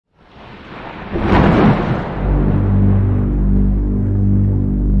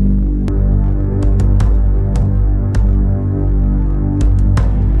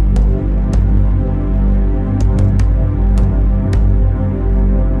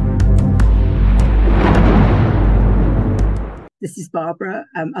This is Barbara,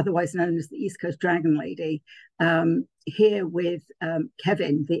 otherwise known as the East Coast Dragon Lady, here with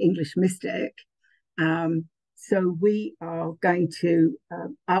Kevin, the English mystic. So we are going to,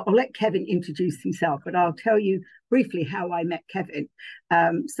 I'll let Kevin introduce himself, but I'll tell you briefly how I met Kevin.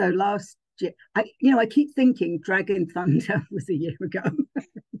 So last year, I keep thinking Dragon Thunder was a year ago,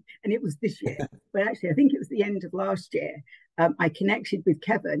 and it was this year. But actually, I think it was the end of last year. I connected with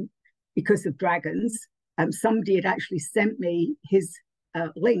Kevin because of dragons. Somebody had actually sent me his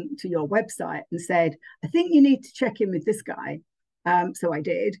link to your website and said, I think you need to check in with this guy. So I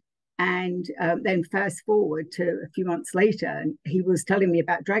did. And then fast forward to a few months later, and he was telling me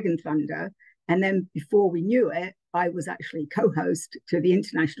about Dragon Thunder. And then before we knew it, I was actually co-host to the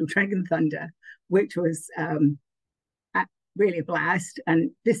International Dragon Thunder, which was really a blast.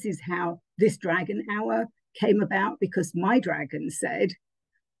 And this is how this Dragon Hour came about, because my dragon said,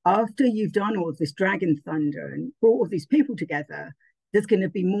 after you've done all of this Dragon Thunder and brought all these people together, there's going to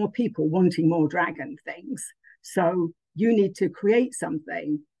be more people wanting more dragon things. So you need to create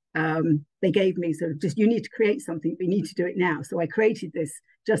something. They gave me sort of just, you need to create something, but you need to do it now. So I created this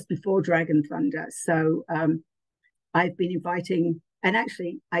just before Dragon Thunder. So I've been inviting, and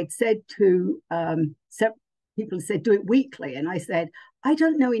actually I'd said to several people said, do it weekly. And I said, I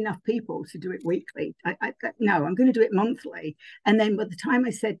don't know enough people to do it weekly. No, I'm going to do it monthly. And then by the time I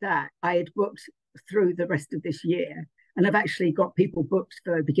said that, I had booked through the rest of this year. And I've actually got people booked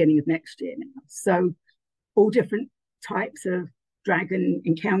for the beginning of next year now. So all different types of dragon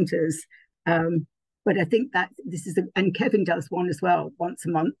encounters. But I think that this is, and Kevin does one as well, once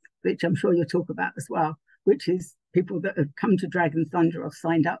a month, which I'm sure you'll talk about as well, which is people that have come to Dragon Thunder or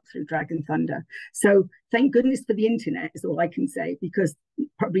signed up through Dragon Thunder. So thank goodness for the internet is all I can say, because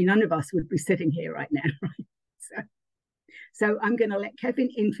probably none of us would be sitting here right now. Right? So I'm going to let Kevin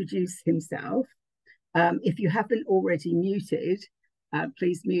introduce himself. If you haven't already muted,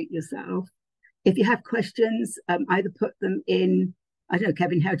 please mute yourself. If you have questions, either put them in, I don't know,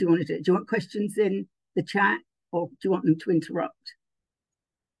 Kevin, how do you want to do it? Do you want questions in the chat, or do you want them to interrupt?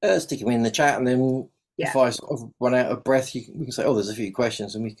 Stick them in the chat, and then if I sort of run out of breath, we can say, oh, there's a few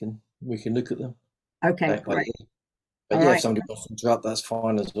questions, and we can look at them. Okay, great. But yeah, if somebody wants to interrupt, that's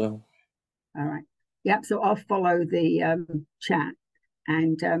fine as well. All right. Yep, so I'll follow the chat,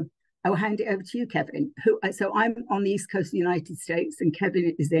 and I'll hand it over to you, Kevin. So I'm on the East Coast of the United States, and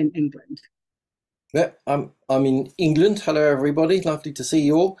Kevin is in England. Yeah, I'm in England. Hello, everybody. Lovely to see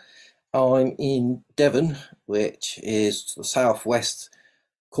you all. I'm in Devon, which is the southwest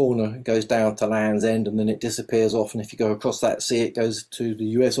corner. It goes down to Land's End, and then it disappears off. And if you go across that sea, it goes to the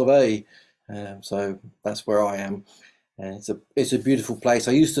US of A. So that's where I am. And it's a beautiful place.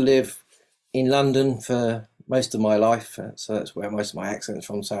 I used to live in London for most of my life, so that's where most of my accent's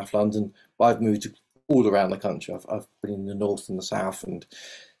from, South London. But I've moved all around the country. I've been in the north and the south, and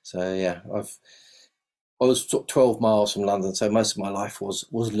so yeah, I was sort of 12 miles from London, so most of my life was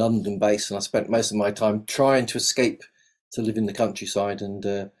London based, and I spent most of my time trying to escape to live in the countryside.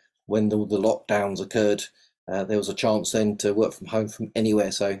 And when all the lockdowns occurred, there was a chance then to work from home from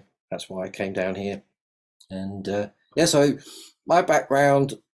anywhere, so that's why I came down here. And yeah, so my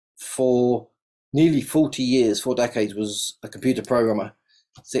background for nearly 40 years, 4 decades, was a computer programmer,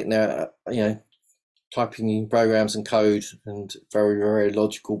 sitting there, typing in programs and code, and very, very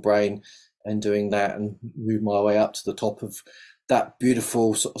logical brain, and doing that, and move my way up to the top of that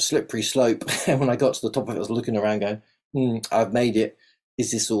beautiful sort of slippery slope. And when I got to the top of it, I was looking around going, I've made it.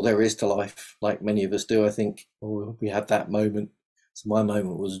 Is this all there is to life? Like many of us do, I think. Or we had that moment. So my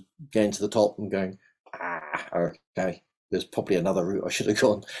moment was getting to the top and going, okay, there's probably another route I should have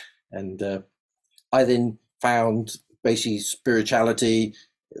gone. And I then found basically spirituality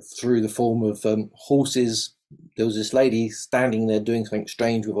through the form of horses. There was this lady standing there doing something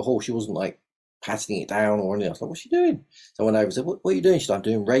strange with a horse. She wasn't like patting it down or anything. I was like, what's she doing? So I went over and said, what are you doing? She's like, I'm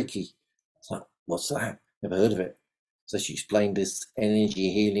doing Reiki. I was like, what's that? Never heard of it. So she explained this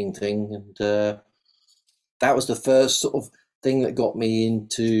energy healing thing. And that was the first sort of thing that got me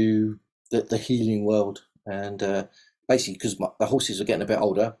into the healing world. And basically, because the horses were getting a bit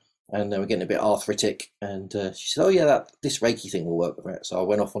older and they were getting a bit arthritic. And she said, oh yeah, this Reiki thing will work with it. So I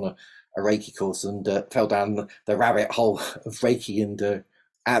went off on a Reiki course and fell down the rabbit hole of Reiki, and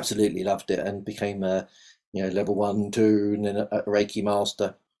absolutely loved it, and became a level 1, 2, and then a Reiki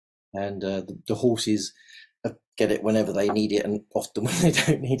master. And the horses get it whenever they need it, and often when they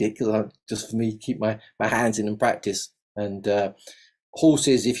don't need it, because just for me keep my hands in and practice. And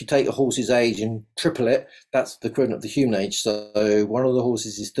horses, if you take a horse's age and triple it, that's the equivalent of the human age. So one of the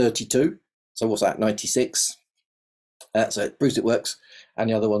horses is 32, so what's that, 96? So Bruce, it works. And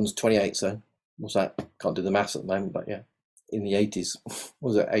the other one's 28, so what's that? Can't do the maths at the moment, but yeah, in the 80s.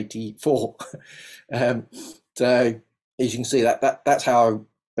 Was it 84? um, so as you can see, that's how I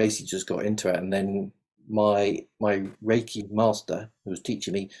basically just got into it. And then my Reiki master who was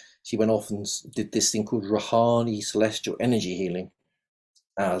teaching me, she went off and did this thing called Rahani celestial energy healing.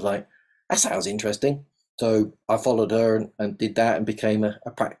 And I was like, that sounds interesting. So I followed her and did that and became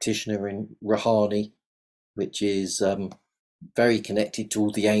a practitioner in Rahani, which is very connected to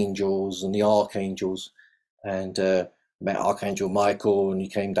all the angels and the archangels. And met Archangel Michael, and he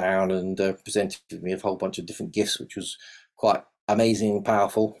came down and presented me a whole bunch of different gifts, which was quite amazing and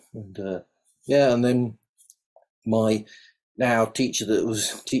powerful. And yeah, and then my now teacher that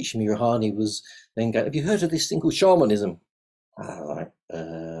was teaching me Rahani was then going, "Have you heard of this thing called shamanism?" I was like,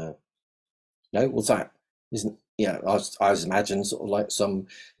 no, what's that? Isn't I was imagining sort of like some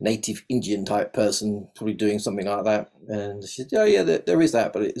native Indian type person probably doing something like that. And she said, "Oh yeah, there is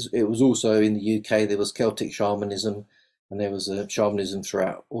that, but it was also in the UK. There was Celtic shamanism, and there was shamanism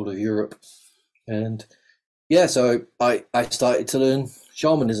throughout all of Europe." And yeah, so I started to learn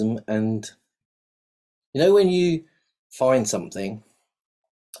shamanism, and when you find something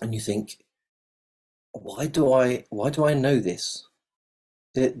and you think, why do I know this?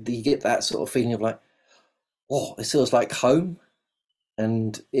 Do you get that sort of feeling of like, oh, it feels like home?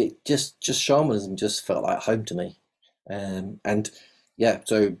 And it just shamanism just felt like home to me. And yeah,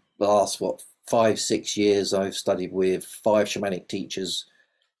 so the last 5-6 years I've studied with 5 shamanic teachers,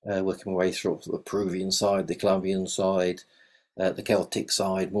 working my way through the Peruvian side, the Colombian side, the Celtic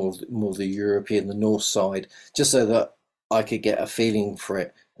side, more of the European, the Norse side, just so that I could get a feeling for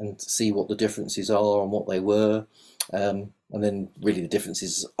it and see what the differences are and what they were. And then really the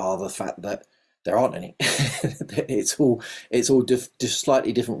differences are the fact that there aren't any. it's all just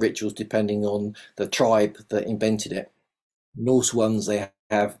slightly different rituals depending on the tribe that invented it. Norse ones, they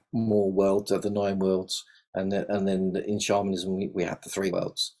have more worlds, of the 9 worlds, and then in shamanism we have the 3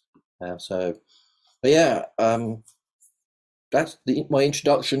 worlds. But yeah, that's my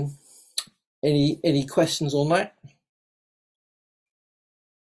introduction. Any questions on that?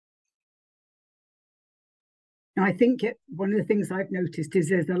 I think one of the things I've noticed is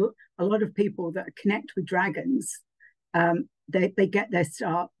there's a lot of people that connect with dragons. They get their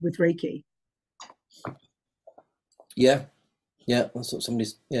start with Reiki. Yeah, that's what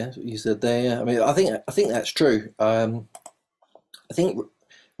somebody's. Yeah, you said there. Yeah, I mean, I think that's true. I think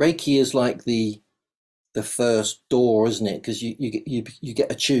Reiki is like the first door, isn't it? Because you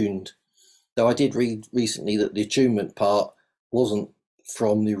get attuned. Though I did read recently that the attunement part wasn't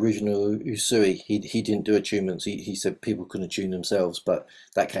from the original Usui. He didn't do attunements. He said people can attune themselves, but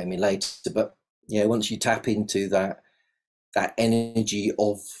that came in later. But yeah, once you tap into that energy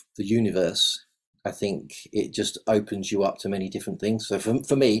of the universe, I think it just opens you up to many different things. So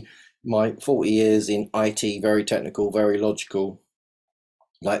for me, my 40 years in IT, very technical, very logical,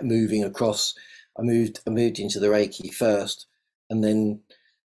 like moving across, I moved into the Reiki first, and then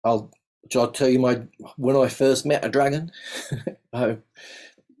shall I tell you when I first met a dragon?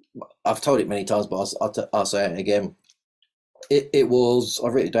 I've told it many times, but I'll say it again. It was, I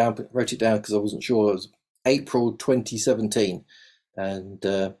wrote it down because I wasn't sure. It was April 2017,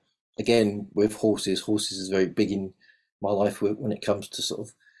 and again with horses is very big in my life when it comes to sort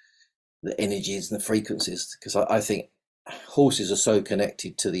of the energies and the frequencies, because I think horses are so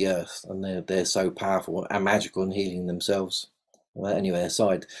connected to the earth, and they're so powerful and magical and healing themselves. Well, anyway,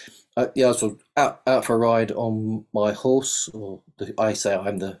 aside, yeah, I was out for a ride on my horse, or I say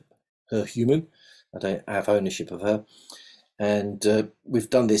I'm her human. I don't have ownership of her, and we've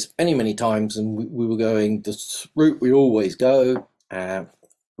done this many times, and we were going the route we always go,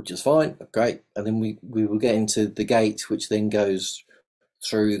 which is fine, great. And then we were getting to the gate, which then goes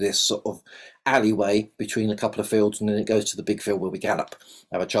through this sort of alleyway between a couple of fields, and then it goes to the big field where we gallop,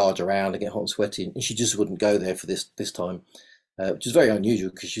 have a charge around and get hot and sweaty. And she just wouldn't go there for this time, which is very unusual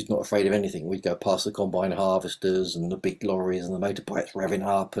because she's not afraid of anything. We'd go past the combine harvesters and the big lorries and the motorbikes revving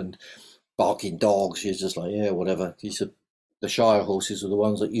up and barking dogs. She's just like, yeah, whatever. She said the Shire horses are the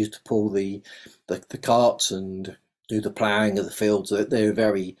ones that used to pull the carts and do the ploughing of the fields. They're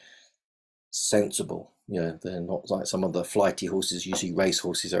very sensible. They're not like some of the flighty horses. Usually race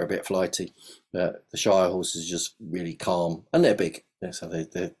horses are a bit flighty, but the Shire horses are just really calm, and they're big, so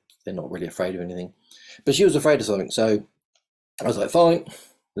they're not really afraid of anything. But she was afraid of something, so I was like, fine,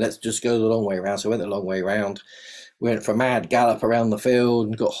 let's just go the long way around. So I went the long way around. We went for a mad gallop around the field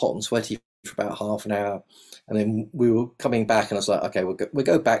and got hot and sweaty for about half an hour, and then we were coming back, and I was like, okay, we'll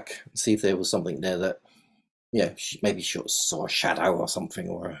go back and see if there was something there that, maybe she saw a shadow or something,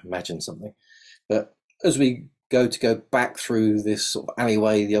 or imagined something. But as we go back through this sort of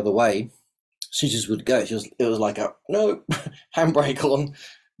alleyway the other way, she just would go. It was like a no handbrake on,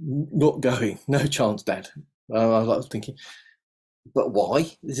 not going, no chance, Dad. I was thinking, but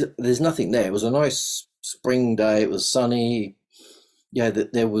why? There's nothing there. It was a nice spring day. It was sunny. Yeah,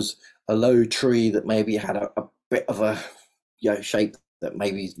 that there was a low tree that maybe had a bit of a shape that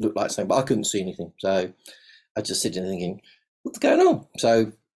maybe looked like something, but I couldn't see anything. So I just sitting there thinking, what's going on?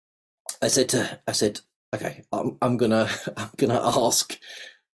 So I said, okay, I'm gonna I'm gonna ask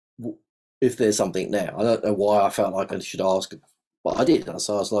if there's something there. I don't know why I felt like I should ask, but I did.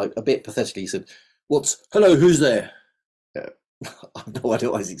 So I was like a bit pathetically said, hello, who's there? Yeah. I have no idea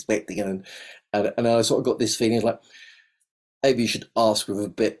what I was expecting, and I sort of got this feeling like maybe you should ask with a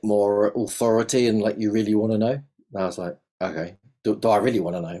bit more authority and like you really want to know. And I was like, okay, do I really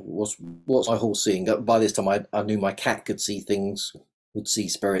want to know? What's my horse seeing? By this time, I knew my cat could see things, would see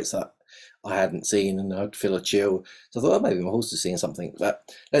spirits that I hadn't seen, and I'd feel a chill. So I thought, oh, maybe my horse is seeing something. But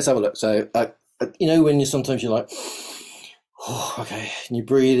let's have a look. So, when sometimes you're like, oh, okay, and you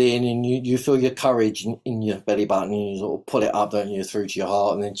breathe in and you feel your courage in your belly button, and you sort of pull it up, don't you, through to your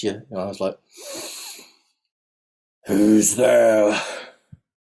heart, and then I was like, who's there?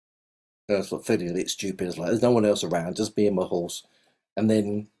 And I was like, feeling a bit stupid. It's like, there's no one else around, just me and my horse. And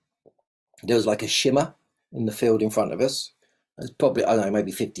then there was like a shimmer in the field in front of us. It's probably, I don't know,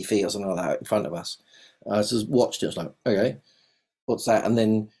 maybe 50 feet or something like that in front of us. I just watched it. I was like, okay, what's that? And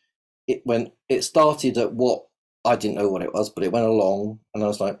then it started at what I didn't know what it was, but it went along, and I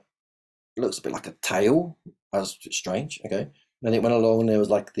was like, it looks a bit like a tail. That was strange. Okay. Then it went along, and there was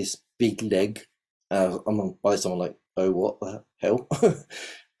like this big leg. I'm by someone like, oh, what the hell?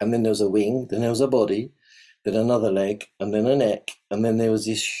 And then there was a wing, then there was a body, then another leg, and then a neck, and then there was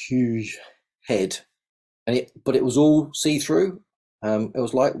this huge head. But it was all see-through. It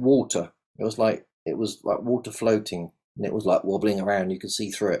was like water. It was like water floating, and it was like wobbling around. You could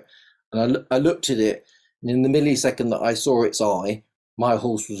see through it. And I looked at it, and in the millisecond that I saw its eye, my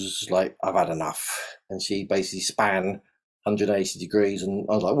horse was just like, I've had enough. And she basically span 180 degrees, and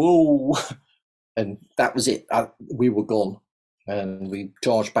I was like, whoa. And that was it. We were gone. And we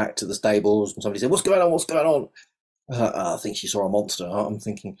charged back to the stables, and somebody said, what's going on? What's going on? I think she saw a monster. I'm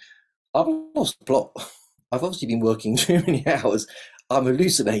thinking, I've lost the plot. I've obviously been working too many hours. I'm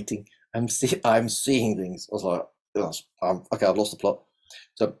hallucinating. I'm seeing things. I was like, okay, I've lost the plot.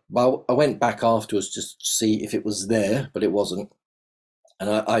 So I went back afterwards just to see if it was there, but it wasn't. And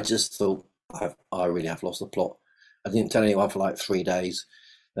I just thought, I really have lost the plot. I didn't tell anyone for like 3 days.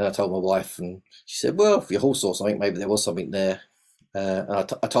 Then I told my wife, and she said, well, if your horse saw something, maybe there was something there. And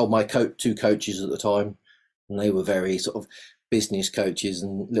I told my two coaches at the time, and they were very sort of business coaches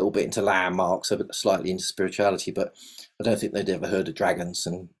and a little bit into landmarks, so slightly into spirituality, but I don't think they'd ever heard of dragons,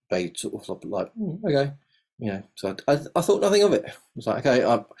 and they sort of like, okay, so I thought nothing of it. I was like, okay,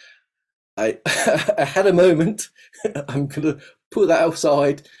 I I had a moment. I'm gonna put that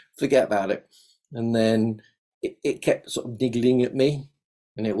aside, forget about it. And then it kept sort of niggling at me,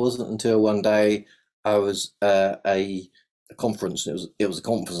 and it wasn't until one day I was a conference. It was a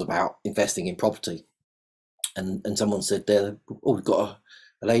conference about investing in property, and someone said there, oh, we've got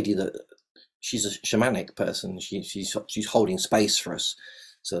a lady that she's a shamanic person. She's holding space for us,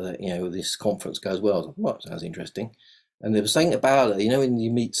 so that this conference goes well. I was like, well, that sounds interesting. And there was something about it, when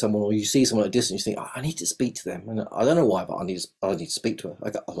you meet someone or you see someone at a distance, you think, oh, I need to speak to them, and I don't know why, but I need to speak to her.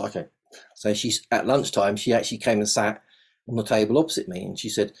 I like her. So she's at lunchtime. She actually came and sat on the table opposite me, and she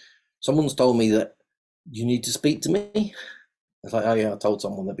said, someone's told me that you need to speak to me. I was like, oh yeah, I told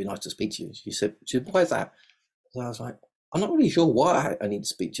someone that'd be nice to speak to you. She said, why is that? So I was like, I'm not really sure why I need to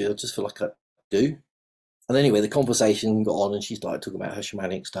speak to you. I just feel like I do. And anyway, the conversation got on, and she started talking about her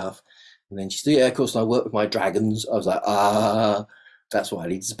shamanic stuff. And then she said, yeah, of course, I work with my dragons. I was like, that's why I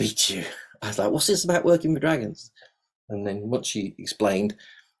need to speak to you. I was like, what's this about working with dragons? And then once she explained,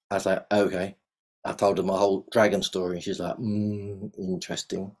 I was like, okay. I told her my whole dragon story, and she's like,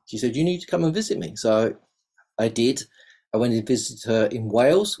 interesting. She said, you need to come and visit me. So I did. I went and visited her in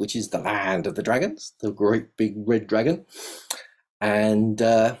Wales, which is the land of the dragons, the great big red dragon. And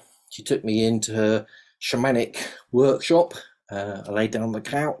she took me into her shamanic workshop. I laid down on the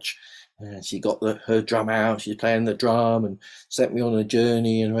couch, and she got her drum out. She's playing the drum and sent me on a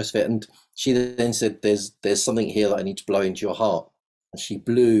journey and the rest of it. And she then said, there's something here that I need to blow into your heart. And she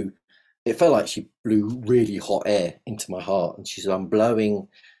blew, it felt like she blew really hot air into my heart. And she said, I'm blowing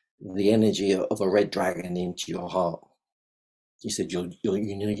the energy of a red dragon into your heart. She said, you'll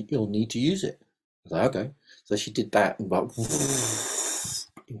need to use it. I was like, okay. So she did that, and like,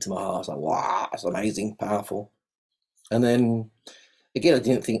 into my heart. I was like, wow, that's amazing, powerful. And then again, I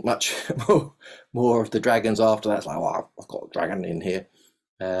didn't think much more of the dragons after that. It's like, wow, I've got a dragon in here.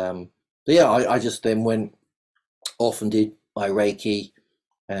 But yeah, I just then went off and did my Reiki,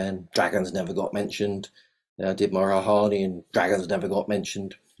 and dragons never got mentioned. I did my Rahani, and dragons never got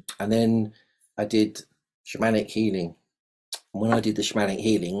mentioned. And then I did shamanic healing. When I did the shamanic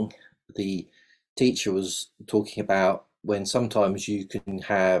healing, the teacher was talking about when sometimes you can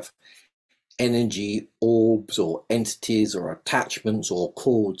have energy orbs or entities or attachments or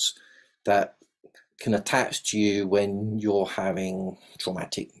cords that can attach to you when you're having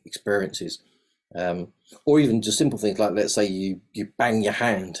traumatic experiences, or even just simple things like, let's say you bang your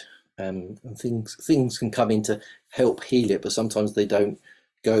hand, and things can come in to help heal it, but sometimes they don't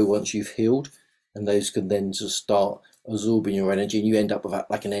go once you've healed, and those can then just start absorbing your energy, and you end up with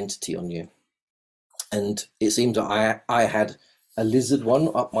like an entity on you. And it seems that I had a lizard one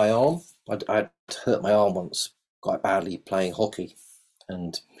up my arm. I'd hurt my arm once quite badly playing hockey,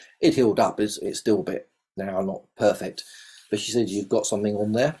 and it healed up. It's still a bit now, not perfect. But she said, you've got something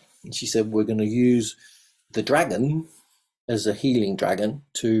on there. And she said, we're going to use the dragon as a healing dragon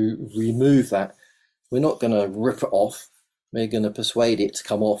to remove that. We're not going to rip it off. We're going to persuade it to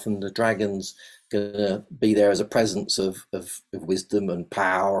come off, and the dragon's going to be there as a presence of wisdom and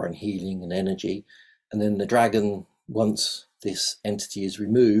power and healing and energy. And then the dragon, once this entity is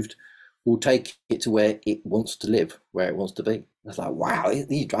removed, will take it to where it wants to live, where it wants to be. I was like, wow,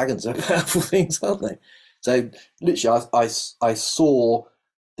 these dragons are powerful things, aren't they? So literally, I saw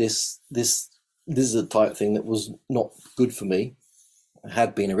this lizard type thing that was not good for me,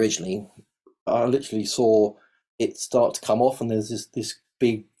 had been originally. I literally saw it start to come off, and there's this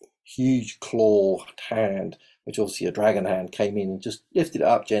big, huge claw hand, which obviously a dragon hand, came in and just lifted it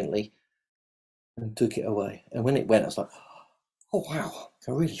up gently and took it away. And when it went, I was like, oh wow, I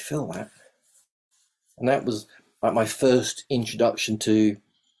can really feel that. And that was like my first introduction to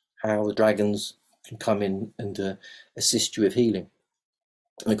how the dragons can come in and assist you with healing.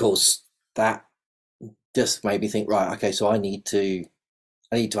 And of course, that just made me think, right, okay, so I need to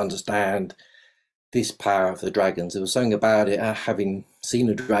understand this power of the dragons. There was something about it, having seen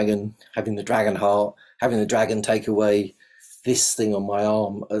a dragon, having the dragon heart, having the dragon take away this thing on my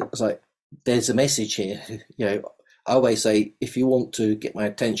arm. It's like, there's a message here. You know, I always say, if you want to get my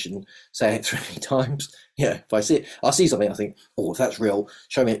attention, say it 3 times. Yeah, if I see something, I think, oh, if that's real,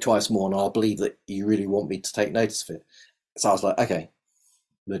 show me it twice more, and I'll believe that you really want me to take notice of it. So I was like, okay,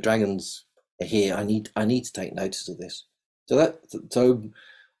 the dragons are here. I need to take notice of this. So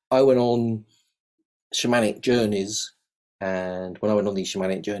I went on shamanic journeys, and when I went on these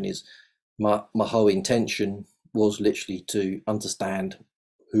shamanic journeys, my whole intention was literally to understand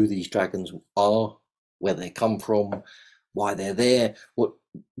who these dragons are, where they come from, why they're there, what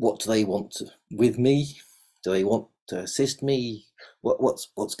do they want with me, do they want to assist me,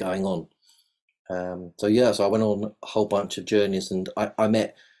 what's going on. So yeah, so I went on a whole bunch of journeys, and I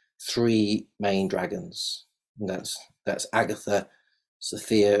met 3 main dragons, and that's Agatha,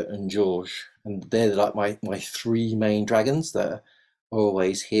 Sophia, and George, and they're like my 3 main dragons that are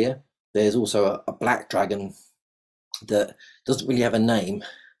always here. There's also a black dragon that doesn't really have a name.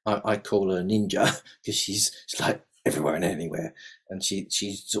 I call her Ninja because she's like everywhere and anywhere, and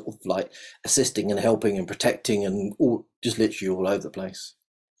she's sort of like assisting and helping and protecting and all, just literally all over the place.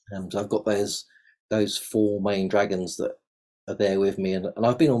 So I've got those 4 main dragons that are there with me, and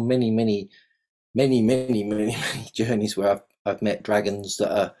I've been on many journeys where I've met dragons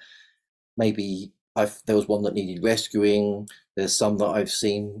that are maybe there was one that needed rescuing. There's some that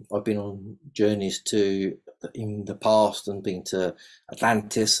I've been on journeys to in the past, and been to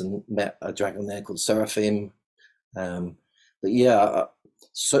Atlantis and met a dragon there called Seraphim. But yeah,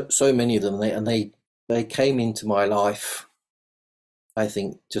 so many of them, they came into my life, I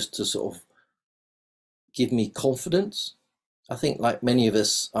think, just to sort of give me confidence. I think, like many of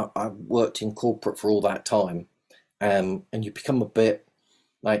us, I've worked in corporate for all that time, and you become a bit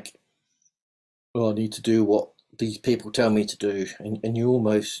like, well, I need to do what these people tell me to do, and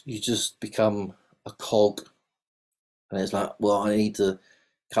you just become a cog, and it's like, well, I need to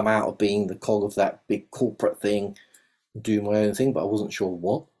come out of being the cog of that big corporate thing, do my own thing, but I wasn't sure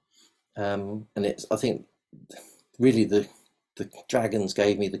what. And I think really the dragons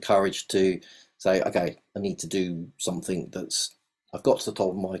gave me the courage to say, okay, I need to do something I've got to the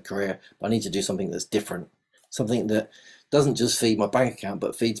top of my career, but I need to do something that's different, something that doesn't just feed my bank account,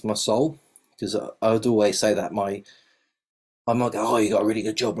 but feeds my soul. Because I would always say that I'm like, oh, you got a really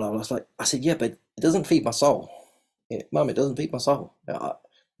good job, blah, blah. I said, yeah, but it doesn't feed my soul. Mum, it doesn't feed my soul.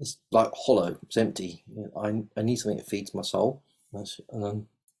 It's like hollow, it's empty. I need something that feeds my soul. And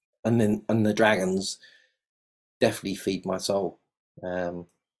the dragons definitely feed my soul.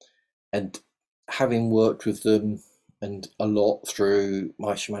 And having worked with them and a lot through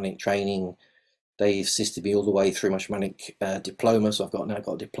my shamanic training. They assisted me all the way through my shamanic diploma. So I've now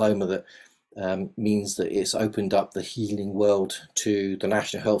got a diploma that means that it's opened up the healing world to the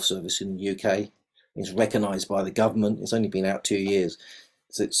National Health Service in the UK. It's recognised by the government. It's only been out 2 years.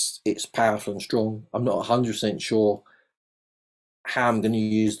 So it's powerful and strong. I'm not 100% sure how I'm going to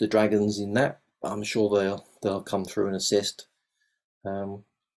use the dragons in that, but I'm sure they'll come through and assist.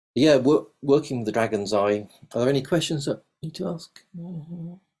 Yeah, working with the dragons. Are there any questions that you need to ask?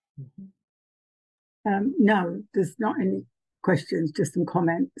 No, there's not any questions, just some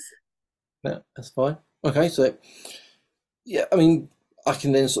comments. No, that's fine. Okay, so yeah, I mean, I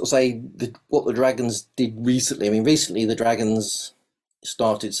can then sort of say what the dragons did recently. I mean, recently the dragons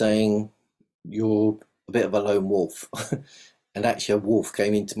started saying you're a bit of a lone wolf, and actually a wolf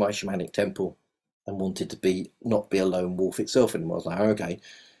came into my shamanic temple and wanted to not be a lone wolf itself anymore. I was like, okay,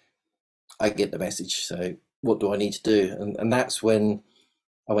 I get the message. So what do I need to do? And that's when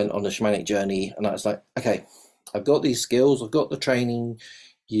I went on a shamanic journey, and I was like, okay, I've got these skills, I've got the training,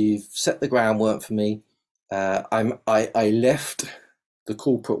 you've set the groundwork for me. I left the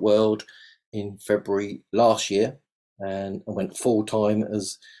corporate world in February last year, and I went full time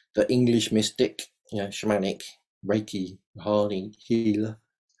as the English mystic, shamanic, Reiki, Harney, healer.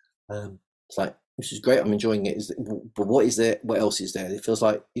 It's like, which is great. I'm enjoying it. But what is there? What else is there? It feels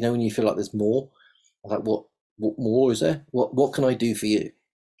like, when you feel like there's more. I'm like, what more is there? What can I do for you?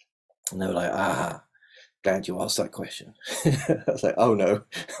 And they were like, glad you asked that question. I was like, oh no,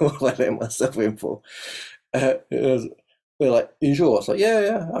 what have I let myself in for? They're like, you sure? I was like,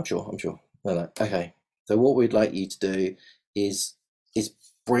 yeah, I'm sure. They're like, okay, so what we'd like you to do is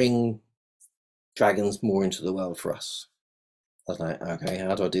bring dragons more into the world for us. I was like, okay,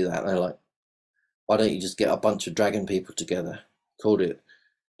 how do I do that? And they're like, why don't you just get a bunch of dragon people together? Called it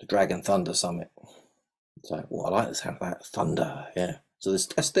the Dragon Thunder Summit. It's like, well, I like the sound of that, thunder, yeah. So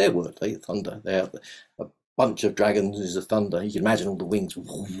that's their word, thunder. They have a bunch of dragons is a thunder. You can imagine all the wings. So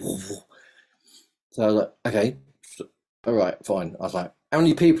I was like, okay, all right, fine. I was like, how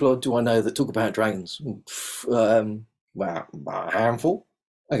many people do I know that talk about dragons? Well, a handful.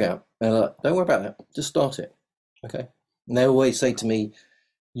 Okay, don't worry about that. Just start it. Okay. And they always say to me,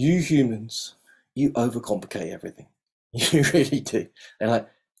 you humans, you overcomplicate everything. You really do. And like,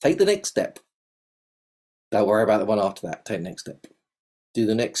 take the next step. Don't worry about the one after that. Take the next step. Do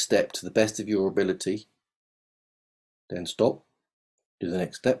the next step to the best of your ability. Then stop. Do the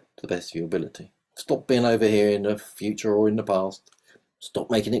next step to the best of your ability. Stop being over here in the future or in the past. Stop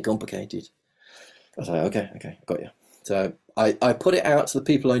making it complicated. I was like, okay, got you. So I put it out to the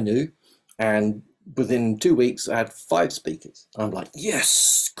people I knew, and within 2 weeks I had 5 speakers. I'm like,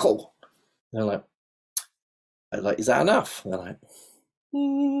 yes, cool. They're like, is that enough? They're like,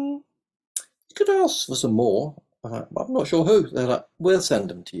 you could ask for some more. I'm like, I'm not sure who. They're like, we'll send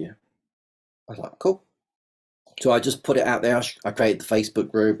them to you. I was like, cool. So I just put it out there. I created the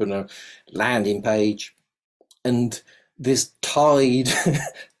Facebook group and a landing page, and this tide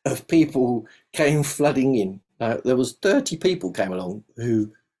of people came flooding in. There was 30 people came along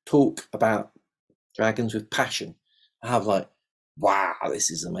who talk about dragons with passion. I was like, wow, this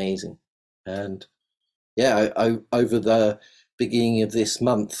is amazing. And yeah, over the beginning of this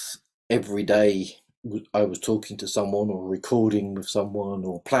month, every day I was talking to someone or recording with someone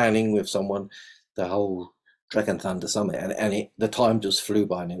or planning with someone the whole Dragon Thunder Summit, and the time just flew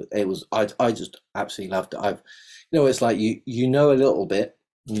by, and it was I just absolutely loved it. It's like you know a little bit,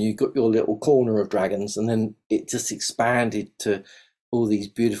 and you got your little corner of dragons, and then it just expanded to all these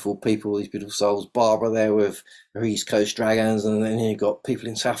beautiful people, these beautiful souls. Barbara there with her East Coast dragons, and then you got people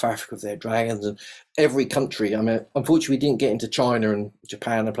in South Africa with their dragons, and every country. I mean, unfortunately, we didn't get into China and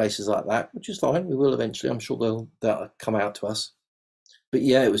Japan and places like that, which is fine. We will eventually. I'm sure they'll come out to us. But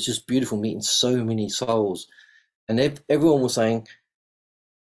yeah, it was just beautiful meeting so many souls, and everyone was saying,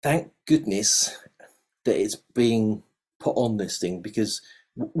 "Thank goodness that it's being put on this thing," because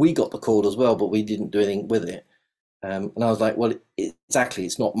we got the call as well, but we didn't do anything with it. And I was like, well, exactly,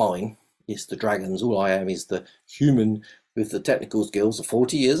 it's not mine. It's the dragons. All I am is the human with the technical skills of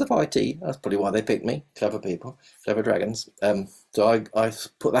 40 years of IT. That's probably why they picked me. Clever people, clever dragons. So I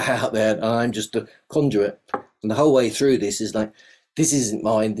put that out there, and I'm just a conduit. And the whole way through this is like, this isn't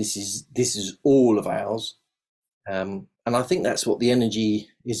mine. This is all of ours. And I think that's what the energy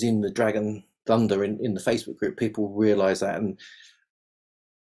is in the Dragon Thunder in the Facebook group. People realise that, and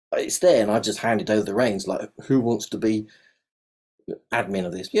it's there, and I just handed over the reins. Like, who wants to be admin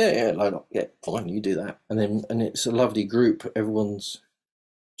of this? Yeah, fine, you do that. And it's a lovely group. Everyone's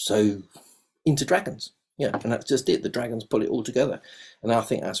so into dragons. Yeah, and that's just it. The dragons pull it all together, and I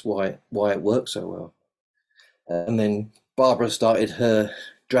think that's why it works so well. And then Barbara started her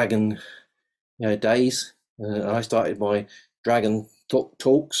dragon, days. I started my dragon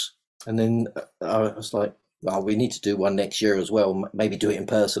talks, and then I was like, "Well, we need to do one next year as well. Maybe do it in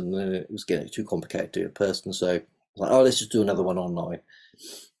person." And it was getting too complicated to do it in person, so I was like, "Oh, let's just do another one online."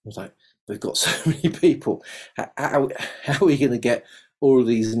 I was like, "We've got so many people. How are we going to get all of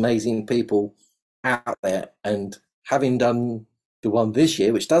these amazing people out there?" And having done the one this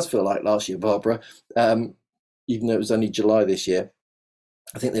year, which does feel like last year, Barbara, even though it was only July this year,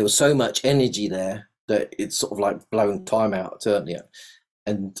 I think there was so much energy there that it's sort of like blown time out, certainly.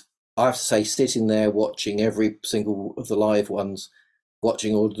 And I have to say, sitting there watching every single of the live ones,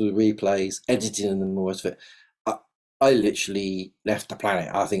 watching all the replays, editing them, and all the rest of it, I literally left the planet.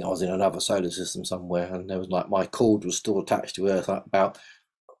 I think I was in another solar system somewhere, and there was like my cord was still attached to Earth. Like about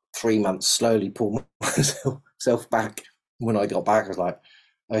 3 months, slowly pulled myself back. When I got back, I was like,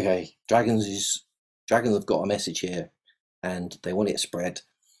 okay, dragons have got a message here, and they want it spread.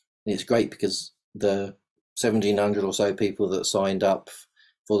 And it's great because the 1,700 or so people that signed up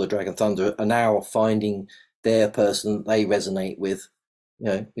for the Dragon Thunder are now finding their person that they resonate with.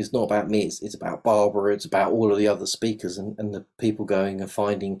 It's not about me, it's about Barbara, it's about all of the other speakers, and the people going and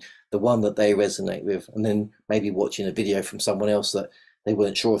finding the one that they resonate with, and then maybe watching a video from someone else that they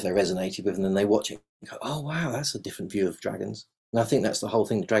weren't sure if they resonated with, and then they watch it and go, oh wow, that's a different view of dragons. And I think that's the whole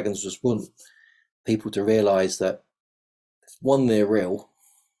thing. The dragons just want people to realize that, one, they're real,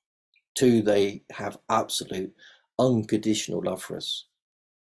 two, they have absolute unconditional love for us.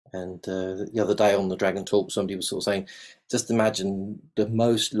 And the other day on the Dragon Talk, somebody was sort of saying, just imagine the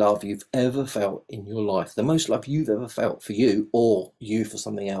most love you've ever felt in your life, the most love you've ever felt for you, or you for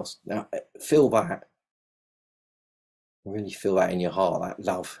something else. Now, feel that. Really feel that in your heart, that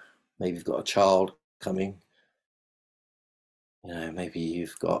love. Maybe you've got a child coming. Maybe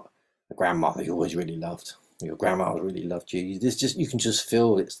you've got a grandmother you always really loved. Your grandma really loved you. You can just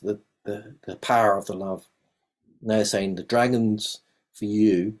feel it's the power of the love. And they're saying the dragons for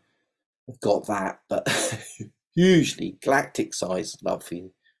you have got that, but hugely galactic size love for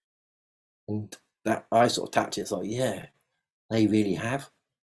you. And that I sort of tapped it. It's like, yeah, they really have.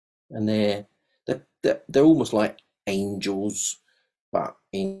 And they're almost like angels, but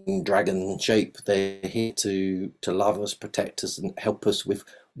in dragon shape. They're here to love us, protect us, and help us with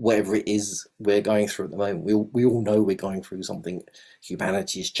whatever it is we're going through at the moment. We all know we're going through something.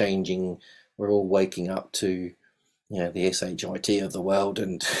 Humanity is changing. We're all waking up to the SHIT of the world,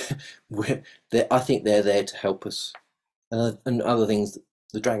 and I think they're there to help us. And other things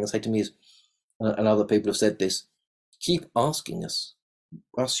the dragons say to me is, and other people have said this, keep asking us.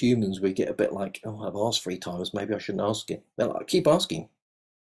 Us humans, we get a bit like, oh, I've asked 3 times, maybe I shouldn't ask it. They're like, keep asking.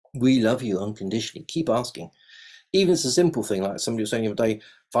 We love you unconditionally. Keep asking. Even it's a simple thing, like somebody was saying the other day,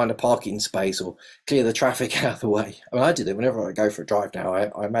 find a parking space or clear the traffic out of the way. I mean, I did it whenever I go for a drive now.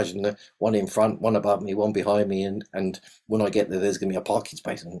 I imagine the one in front, one above me, one behind me, and when I get there, there's going to be a parking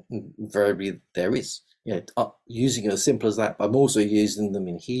space, and invariably there is. Using it as simple as that. But I'm also using them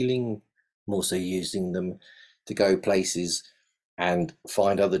in healing. I'm also using them to go places and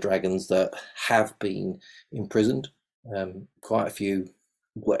find other dragons that have been imprisoned. Quite a few,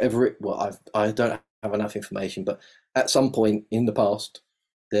 I don't have enough information, but at some point in the past,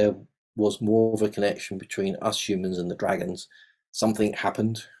 there was more of a connection between us humans and the dragons. Something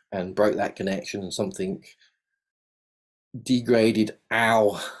happened and broke that connection, and something degraded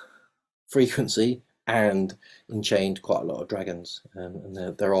our frequency and enchained quite a lot of dragons.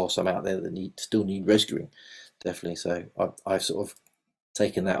 And there are some out there that still need rescuing, definitely. So I've sort of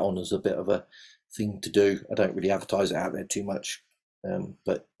taken that on as a bit of a thing to do. I don't really advertise it out there too much,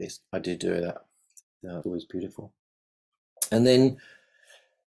 but I do that. It's always beautiful. And then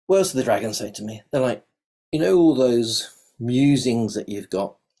what else do the dragons say to me? They're like, all those musings that you've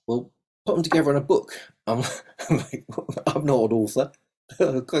got, well, put them together in a book. I'm like, I'm not an author.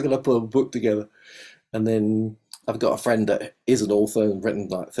 I'm going to put a book together. And then I've got a friend that is an author and written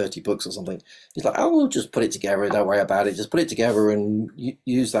like 30 books or something. He's like, oh, we'll just put it together. Don't worry about it. Just put it together and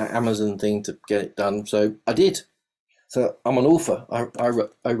use that Amazon thing to get it done. So I did. So I'm an author. I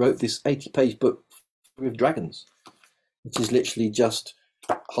wrote this 80-page book with dragons, which is literally just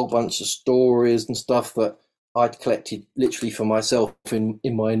a whole bunch of stories and stuff that I'd collected literally for myself in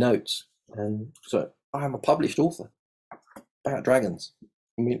my notes. And so I am a published author about dragons.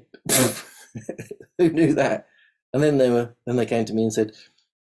 I mean, who knew that? And then they came to me and said,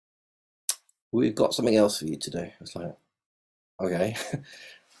 we've got something else for you to do. I was like, okay.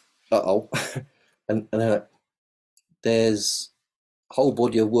 Uh-oh. And then there's a whole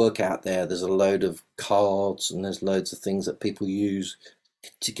body of work out there. There's a load of cards and there's loads of things that people use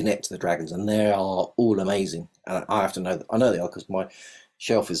to connect to the dragons, and they are all amazing. And I have to know, I know they are because my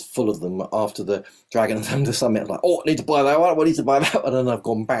shelf is full of them after the Dragon and Thunder Summit. I'm like, oh, I need to buy that one, I need to buy that one. And I've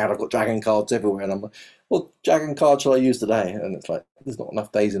gone bad. I've got dragon cards everywhere. And I'm like, what dragon card shall I use today? And it's like, there's not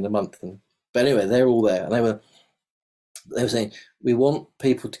enough days in the month. But anyway, they're all there. And they were saying, we want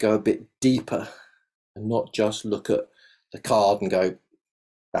people to go a bit deeper and not just look at the card and go,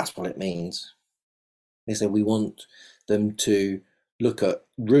 that's what it means. They said, we want them to look at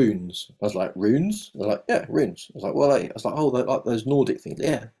runes. I was like, runes? They're like, yeah, runes. I was like, well, I was like, oh, they're like those Nordic things.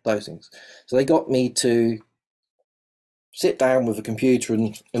 Yeah, those things. So they got me to sit down with a computer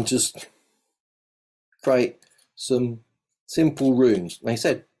and just create some simple runes. And they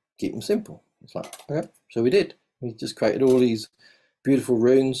said, keep them simple. It's like, okay. So we did. We just created all these beautiful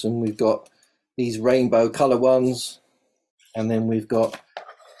runes, and we've got these rainbow color ones, and then we've got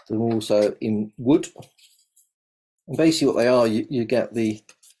them also in wood. And basically what they are, you get the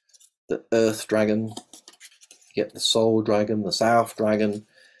Earth Dragon, you get the Soul Dragon, the South Dragon,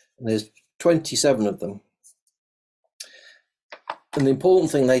 and there's 27 of them. And the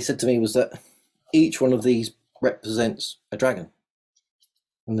important thing they said to me was that each one of these represents a dragon.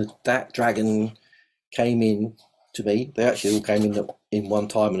 And that dragon came in to me. They actually all came in one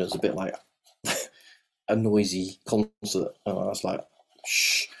time, and it was a bit like a noisy concert. And I was like,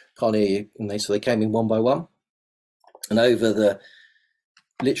 shh, can't hear you. And so they came in one by one. And over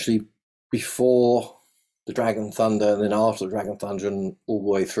literally before the Dragon Thunder and then after the Dragon Thunder and all the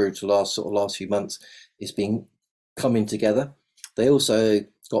way through to last few months, it's been coming together. They also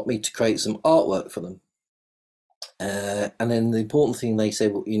got me to create some artwork for them. And then the important thing they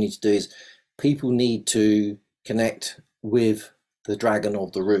said, what you need to do is people need to connect with the dragon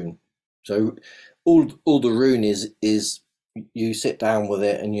of the rune. So all the rune is you sit down with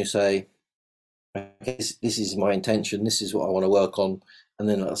it and you say, this is my intention, this is what I want to work on, and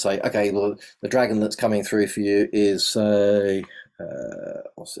then I'll say, okay, well, the dragon that's coming through for you is, say,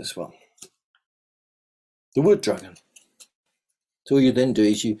 what's this one? The wood dragon. So all you then do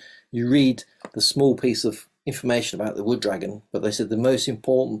is you read the small piece of information about the wood dragon, but they said the most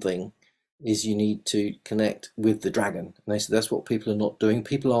important thing is you need to connect with the dragon. And they said that's what people are not doing.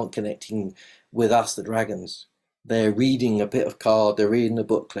 People aren't connecting with us, the dragons. They're reading a bit of card, they're reading a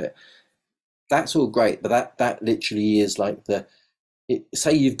booklet. That's all great, but that literally is like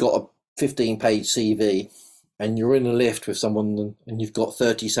say you've got a 15-page CV and you're in a lift with someone and you've got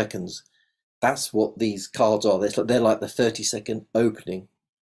 30 seconds. That's what these cards are. They're like the 30-second opening.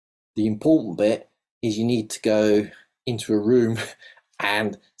 The important bit is you need to go into a room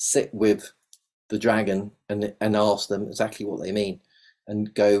and sit with the dragon and ask them exactly what they mean,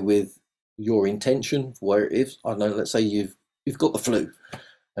 and go with your intention where it is. I don't know, let's say you've got the flu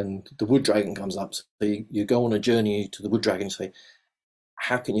and the wood dragon comes up, so you go on a journey to the wood dragon and say,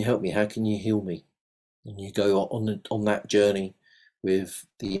 how can you help me, how can you heal me? And you go on that journey with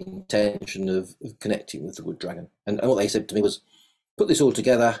the intention of connecting with the wood dragon. And what they said to me was, put this all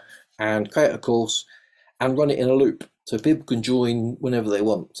together and create a course and run it in a loop so people can join whenever they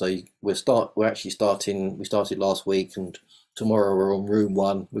want. So we started last week, and tomorrow we're on rune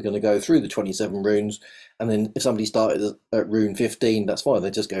 1. We're going to go through the 27 runes, and then if somebody started at rune 15, that's fine.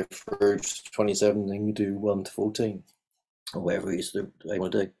 They just go through 27 and you do 1 to 14 or whatever it is that they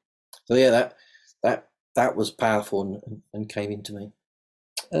want to do. So yeah, that was powerful and came into me.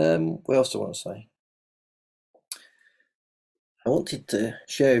 What else do I want to say? I wanted to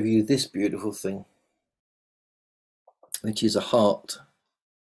share with you this beautiful thing, which is a heart.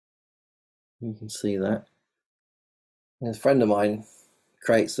 You can see that. And a friend of mine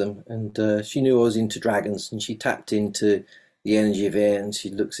creates them, and she knew I was into dragons, and she tapped into the energy of it, and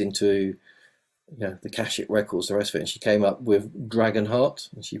she looks into the Akashic records, the rest of it, and she came up with dragon heart,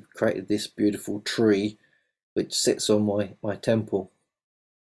 and she created this beautiful tree which sits on my temple,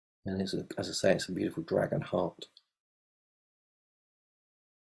 and as I say, it's a beautiful dragon heart.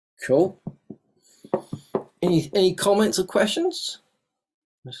 Cool. Any comments or questions?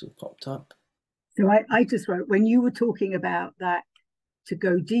 This has popped up. So I just wrote, when you were talking about that to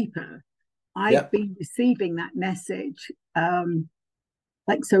go deeper, I've been receiving that message.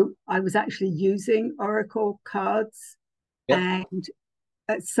 So I was actually using Oracle cards, and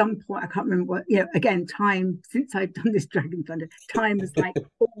at some point, I can't remember what, again, time, since I've done this Dragon Thunder, time is like,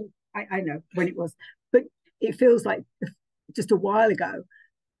 I know when it was, but it feels like just a while ago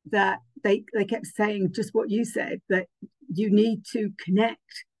that they kept saying just what you said, that you need to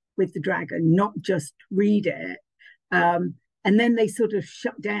connect with the dragon, not just read it. And then they sort of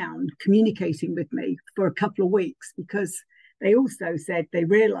shut down communicating with me for a couple of weeks, because they also said they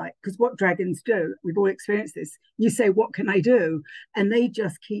realized, because what dragons do, we've all experienced this, you say, what can I do? And they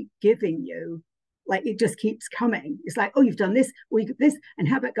just keep giving you like it just keeps coming. It's like, oh, you've done this, or you got this, and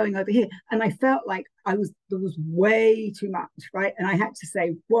how about going over here? And I felt like there was way too much, right? And I had to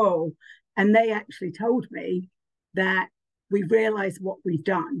say, whoa. And they actually told me that we realize what we've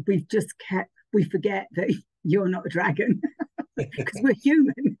done. We forget that you're not a dragon because we're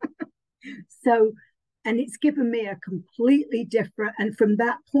human. So, and it's given me a completely different, and from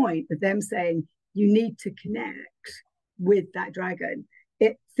that point of them saying, you need to connect with that dragon,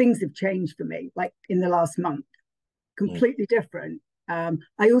 things have changed for me, like in the last month, completely different.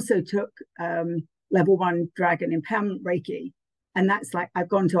 I also took level 1 dragon empowerment Reiki, and that's like, I've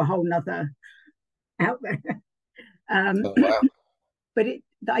gone to a whole nother out there. Oh, wow. But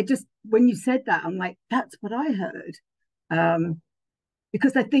I just, when you said that, I'm like, that's what I heard.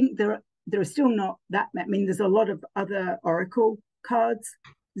 Because I think there are still not that, I mean, there's a lot of other oracle cards.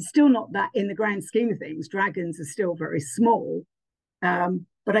 There's still not that in the grand scheme of things. Dragons are still very small.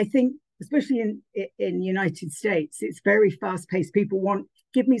 But I think, especially in United States, it's very fast paced. People want,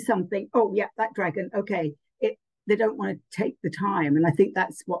 give me something. Oh, yeah, that dragon. Okay. They don't want to take the time. And I think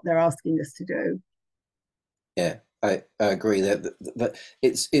that's what they're asking us to do. Yeah, I agree that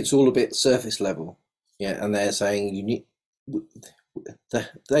it's all a bit surface level. Yeah, and they're saying you need.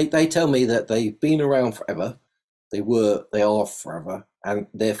 They tell me that they've been around forever. They are forever, and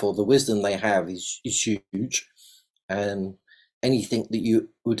therefore the wisdom they have is huge, and anything that you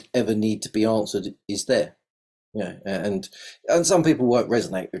would ever need to be answered is there. Yeah, and some people won't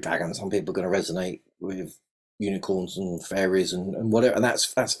resonate with dragons. Some people are going to resonate with unicorns and fairies and whatever, and that's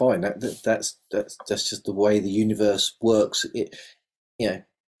fine. That's just the way the universe works. If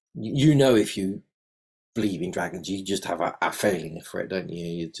you believe in dragons, you just have a feeling for it, don't you?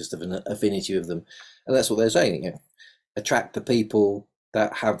 You just have an affinity with them, and that's what they're saying. Attract the people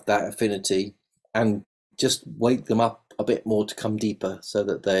that have that affinity, and just wake them up a bit more to come deeper, so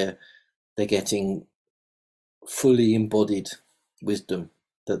that they're getting fully embodied wisdom,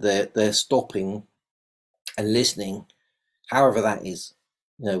 that they're stopping and listening, however that is.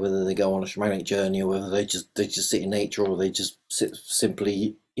 Whether they go on a shamanic journey, or whether they just sit in nature, or they just sit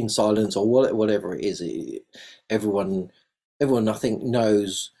simply in silence, or whatever it is. Everyone I think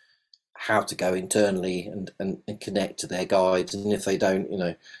knows how to go internally and connect to their guides, and if they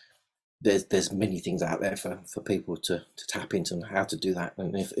don't, there's many things out there for people to tap into, and how to do that.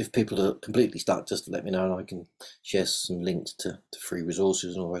 And if people are completely stuck, just let me know, and I can share some links to free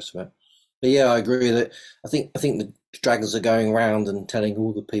resources and all the rest of it. But yeah, I agree that I think the dragons are going around and telling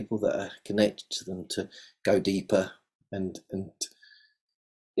all the people that are connected to them to go deeper, and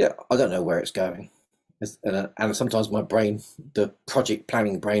yeah, I don't know where it's going. And sometimes my brain, the project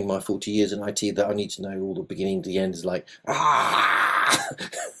planning brain, my 40 years in IT, that I need to know all the beginning to the end, is like, and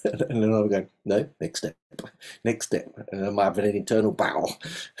then I'm going, no, next step, and I'm having an internal battle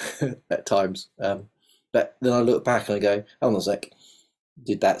at times. But then I look back and I go, hold on a sec,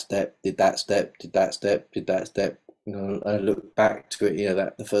 did that step, did that step, did that step, did that step. I look back to it,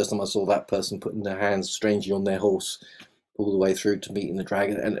 that the first time I saw that person putting their hands strangely on their horse, all the way through to meeting the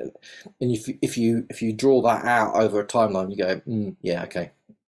dragon, and if you draw that out over a timeline, you go, yeah, okay,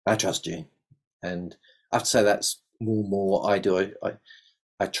 I trust you. And I have to say that's more and more what I do.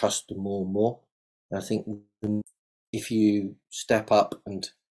 I trust them more and more. And I think if you step up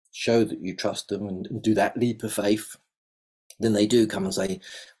and show that you trust them, and do that leap of faith, then they do come and say,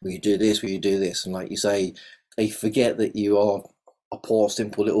 will you do this, will you do this? And like you say, they forget that you are a poor,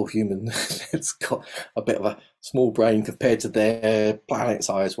 simple little human that's got a bit of a small brain compared to their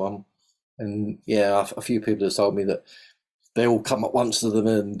planet-sized one. And yeah, a few people have told me that they all come at once to them,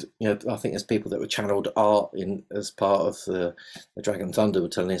 and I think there's people that were channeled art in as part of the Dragon Thunder were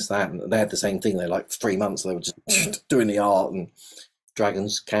telling us that, and they had the same thing. They like 3 months they were just doing the art, and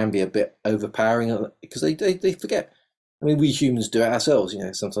dragons can be a bit overpowering because they forget. I mean, we humans do it ourselves.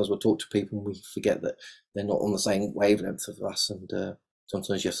 Sometimes we'll talk to people and we forget that they're not on the same wavelength of us, and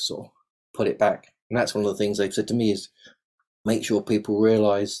sometimes you have to sort of put it back. And that's one of the things they've said to me is, make sure people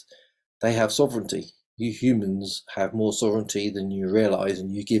realise they have sovereignty. You humans have more sovereignty than you realise,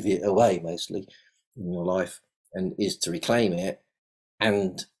 and you give it away mostly in your life, and is to reclaim it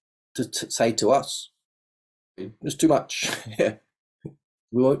and to say to us, it's too much. Yeah,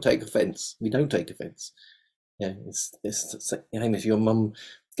 we won't take offence. We don't take offence. Yeah, it's if your mum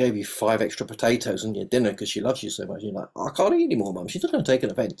gave you 5 extra potatoes on your dinner because she loves you so much, you're like, I can't eat anymore, mum. She's not going to take an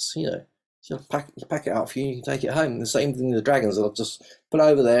offence. She'll pack it out for you. You can take it home. The same thing with the dragons. I'll just put it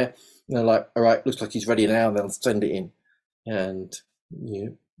over there. And they're like, all right, looks like he's ready now. And they'll send it in, and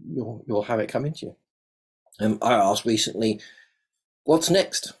you'll have it come into you. I asked recently, what's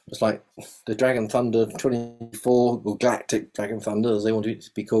next? It's like the Dragon Thunder 24, or Galactic Dragon Thunder, as they want it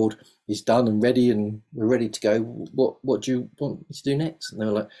to be called, is done and ready, and we're ready to go. What do you want me to do next? And they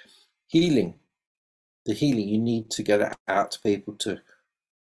were like, healing. The healing, you need to get it out to people, to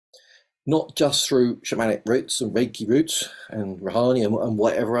not just through shamanic roots and Reiki roots and Rahani and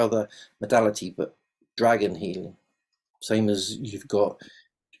whatever other modality, but dragon healing. Same as you've got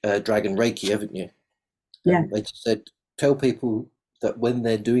dragon Reiki, haven't you? Yeah. They just said, tell people that when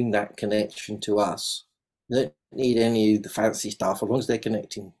they're doing that connection to us, they don't need any of the fancy stuff. As long as they're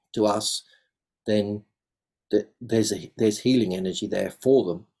connecting to us, then there's healing energy there for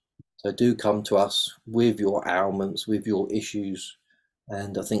them. So do come to us with your ailments, with your issues.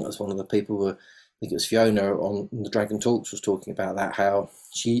 And I think that's one of the people who, I think it was Fiona on the Dragon Talks, was talking about that, how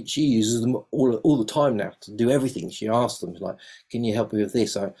she uses them all the time now to do everything. She asks them, like, can you help me with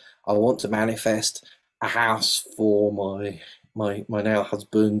this? I want to manifest a house for my now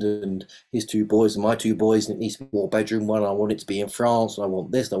husband and his two boys and my two boys, and it needs to be a 4-bedroom one. I want it to be in France, and I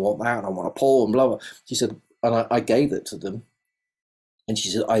want this, and I want that, and I want a pool, and blah blah. She said, and I gave it to them, and she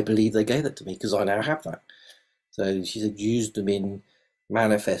said, I believe they gave it to me because I now have that. So she said, use them in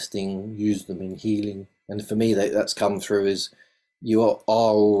manifesting, use them in healing. And for me, that's come through as you are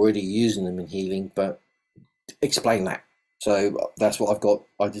already using them in healing, but explain that. So that's what I've got.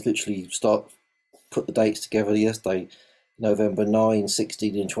 I just literally put the dates together yesterday, November 9,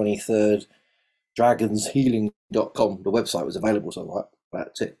 16 and 23rd, dragonshealing.com. The website was available, so like,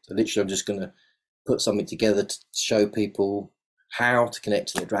 that's it. So literally I'm just going to put something together to show people how to connect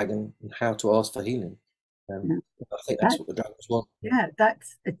to the dragon and how to ask for healing. I think that's what the dragons want. Yeah,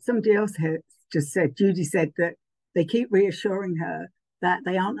 that's somebody else has just said. Judy said that they keep reassuring her that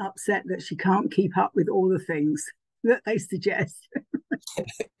they aren't upset that she can't keep up with all the things that they suggest.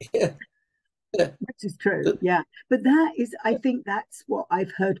 Yeah. Yeah. Which is true. Yeah. But that is, I think that's what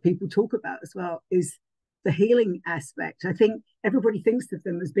I've heard people talk about as well, is the healing aspect. I think everybody thinks of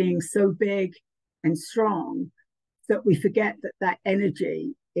them as being so big and strong that we forget that that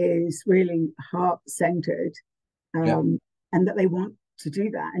energy is really heart-centered, Yeah. and that they want to do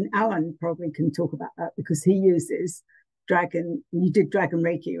that. And Alan probably can talk about that because he uses dragon. You did dragon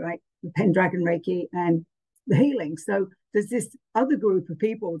Reiki, right? The Pendragon Reiki and the healing. So there's this other group of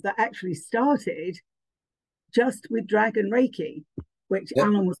people that actually started just with dragon Reiki, which Yep.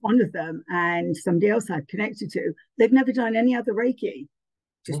 Alan was one of them, and somebody else I've connected to. They've never done any other Reiki,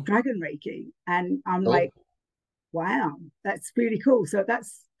 just dragon Reiki. And I'm like, wow, that's really cool. So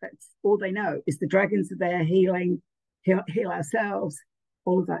that's all they know is the dragons are there healing, heal ourselves,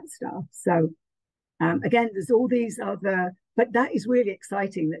 all of that stuff. So again, there's all these other, but that is really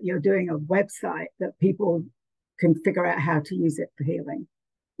exciting that you're doing a website that people can figure out how to use it for healing.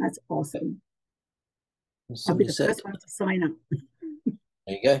 That's awesome. I'll be the first one to sign up.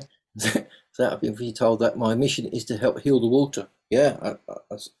 There you go. So I've been told that my mission is to help heal the water. Yeah,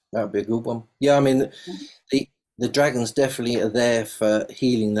 that would be a good one. Yeah, I mean, the dragons definitely are there for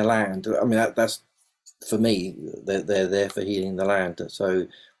healing the land. I mean, that's for me. They're there for healing the land. So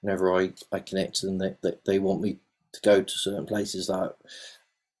whenever I connect to them, they want me to go to certain places. Like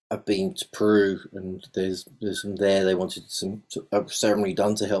I've been to Peru, and there's some there. They wanted a ceremony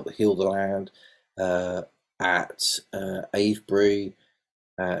done to help heal the land. At Avebury,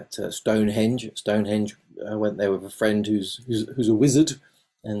 at Stonehenge. I went there with a friend who's a wizard,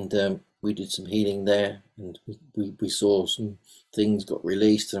 and we did some healing there, and we saw some things got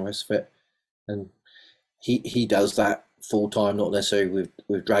released and the rest of it. And he does that full time, not necessarily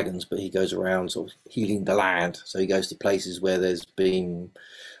with dragons, but he goes around sort of healing the land. So he goes to places where there's been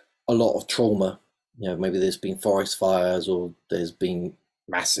a lot of trauma. You know, maybe there's been forest fires or there's been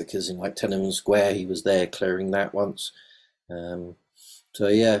massacres in like Tiananmen Square. He was there clearing that once. So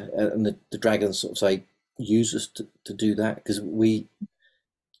yeah, and the dragons sort of say use us to do that, because we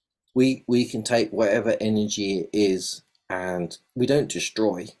can take whatever energy it is, and we don't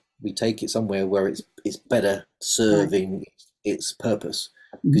destroy. We take it somewhere where it's better serving its purpose,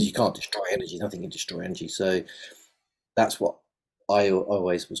 because you can't destroy energy. Nothing can destroy energy. So that's what I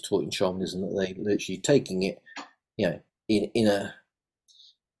always was taught in shamanism, that they literally taking it, you know, in a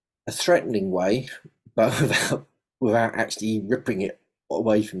threatening way, but without actually ripping it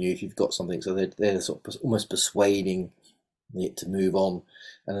away from you if you've got something. So they're sort of almost persuading it to move on,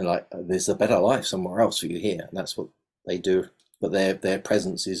 and they're like, there's a better life somewhere else for you here, and that's what they do. But their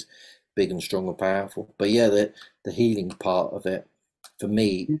presence is big and strong and powerful. But yeah, the healing part of it for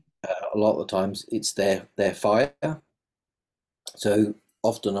me, a lot of the times it's their fire. So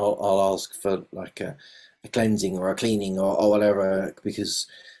often I'll ask for like a cleansing or a cleaning or whatever, because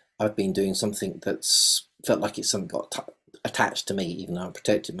I've been doing something that's felt like it's something got attached to me, even though I'm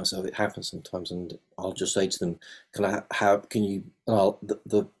protecting myself. It happens sometimes, and I'll just say to them, "Can I? How can you?" And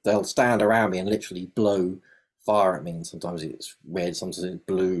they'll stand around me and literally blow fire at me. And sometimes it's red, sometimes it's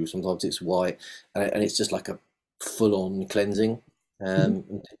blue, sometimes it's white, and it's just like a full-on cleansing.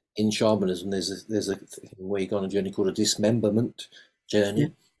 Mhm. In shamanism, there's a thing where you go on a journey called a dismemberment Yeah.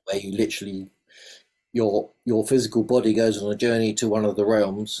 journey, where you literally your physical body goes on a journey to one of the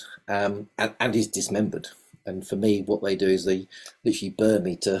realms, and is dismembered. And for me, what they do is they literally burn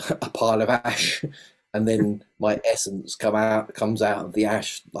me to a pile of ash, and then my essence comes out of the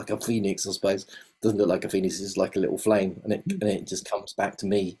ash like a phoenix, I suppose. Doesn't look like a phoenix; it's like a little flame, and it just comes back to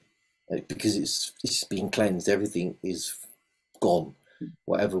me, because it's being cleansed. Everything is gone.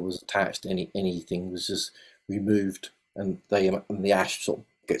 Whatever was attached, anything was just removed, and the ash sort of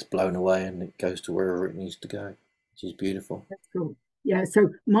gets blown away, and it goes to wherever it needs to go, which is beautiful. That's cool. Yeah.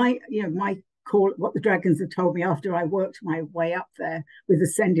 So my call, what the dragons have told me after I worked my way up there with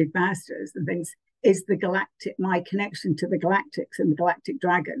ascended masters and things, is my connection to the galactics and the galactic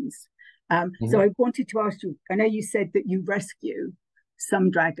dragons. So Mm-hmm. I wanted to ask you. I know you said that you rescue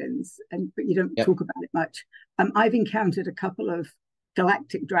some dragons, but you don't Yep. talk about it much. I've encountered a couple of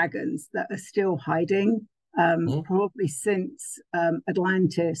galactic dragons that are still hiding, Mm-hmm. probably since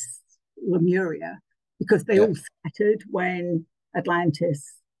Atlantis, Lemuria, because they all Yep. scattered when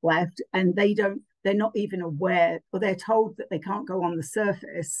Atlantis left, and they're not even aware, or they're told that they can't go on the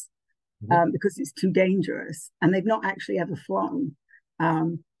surface Mm-hmm. because it's too dangerous, and they've not actually ever flown.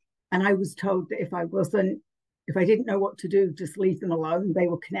 Um, and I was told that if I didn't know what to do, just leave them alone. They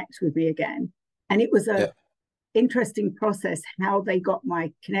will connect with me again. And it was a Yep. interesting process how they got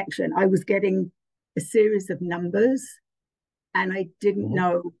my connection. I was getting a series of numbers, and I didn't Mm-hmm.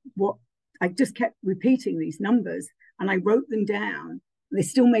 know what. I just kept repeating these numbers, and I wrote them down. They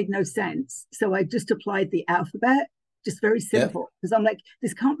still made no sense, so I just applied the alphabet, just very Yep. simple, because I'm like,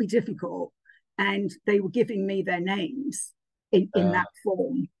 this can't be difficult. And they were giving me their names in Uh, that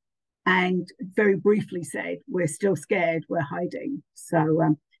form, and very briefly said, "We're still scared. We're hiding."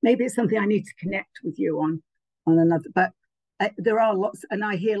 So maybe it's something I need to connect with you on another. But there are lots, and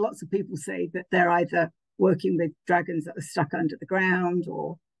I hear lots of people say that they're either working with dragons that are stuck under the ground,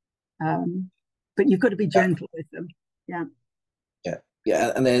 or but you've got to be yeah. gentle with them. Yeah. Yeah.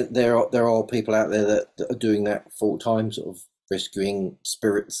 Yeah. And there are people out there that are doing that full time, sort of rescuing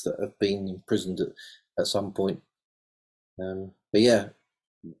spirits that have been imprisoned at some point. But yeah,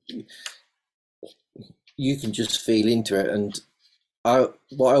 you can just feel into it. And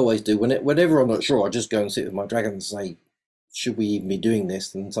what I always do whenever I'm not sure, I just go and sit with my dragon and say, should we even be doing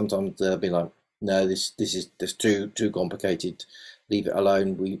this? And sometimes they'll be like, no, this too complicated. Leave it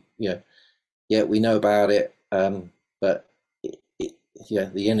alone. We know about it, but yeah,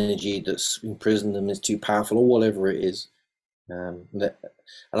 the energy that's imprisoned them is too powerful, or whatever it is. And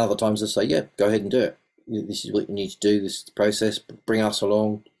other times they say, yeah, go ahead and do it. This is what you need to do. This is the process. Bring us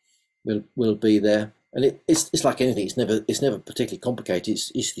along. We'll be there. And it's like anything. It's never particularly complicated.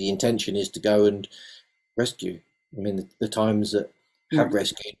 It's the intention is to go and rescue. I mean, the times that have Right.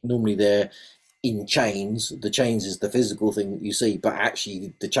 rescued, normally they're in chains. The chains is the physical thing that you see, but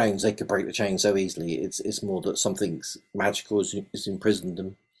actually the chains, they could break the chain so easily. It's more that something's magical has imprisoned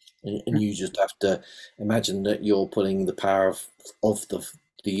them, and you just have to imagine that you're pulling the power of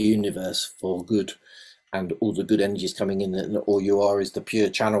the universe for good, and all the good energies coming in, and all you are is the pure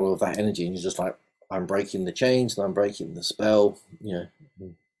channel of that energy, and you're just like, I'm breaking the chains and I'm breaking the spell.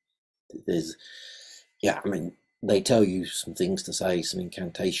 There's yeah, I mean, they tell you some things to say, some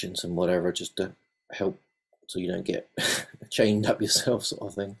incantations and whatever, just to help so you don't get chained up yourself, sort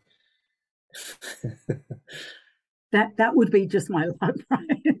of thing. That would be just my luck,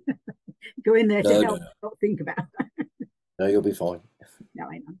 right? Go in there to No, no, help, no, not think about it. no, you'll be fine. No,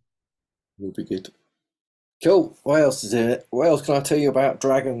 I know. You'll be good. Cool. What else is in it? What else can I tell you about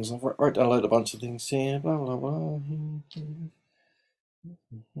dragons? I've wrote down a load of bunch of things here. Blah blah blah.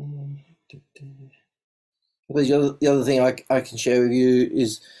 The other thing I can share with you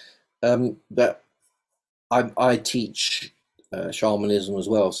is that I teach shamanism as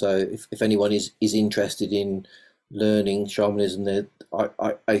well. So if anyone is interested in learning shamanism,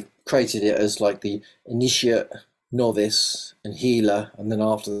 I created it as like the initiate, novice, and healer, and then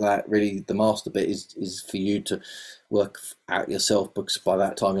after that, really the master bit is for you to work out yourself, because by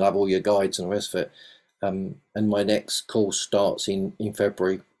that time you'll have all your guides and the rest of it. And my next course starts in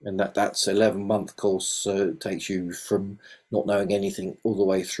February, and that's 11-month course, so it takes you from not knowing anything all the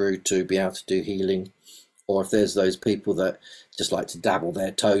way through to be able to do healing. Or if there's those people that just like to dabble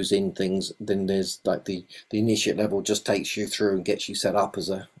their toes in things, then there's like the initiate level just takes you through and gets you set up as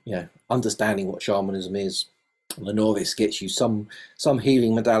a understanding what shamanism is, The novice gets you some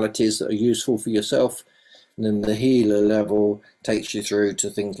healing modalities that are useful for yourself, and then the healer level takes you through to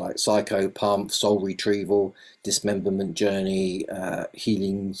things like psycho pump, soul retrieval, dismemberment journey,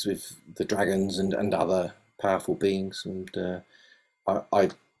 healings with the dragons and other powerful beings. And I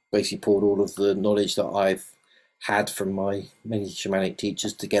basically poured all of the knowledge that I've had from my many shamanic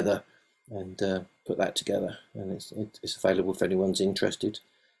teachers together and put that together, and it's available if anyone's interested.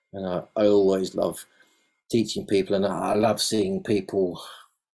 And I always love teaching people, and I love seeing people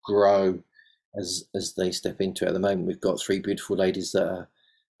grow as they step into it. At the moment, we've got 3 beautiful ladies that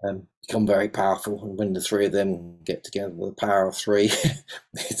are become very powerful, and when the 3 of them get together with the power of 3,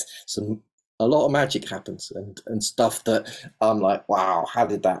 it's a lot of magic happens, and stuff that I'm like, wow, how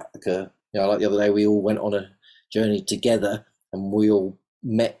did that occur? You know, like the other day, we all went on a journey together, and we all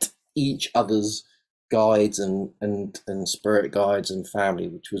met each other's guides and spirit guides and family,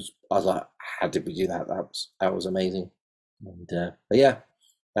 which was, I was like, how did we do that? That was amazing. And but yeah,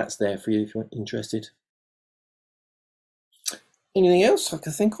 that's there for you if you're interested. Anything else I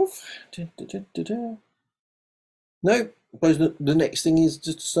can think of? No, I suppose the next thing is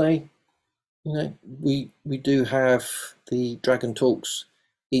just to say, you know, we do have the Dragon Talks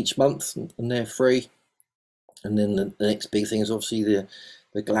each month, and they're free. And then the next big thing is obviously the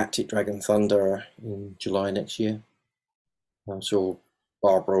Galactic Dragon Thunder in July next year. I'm sure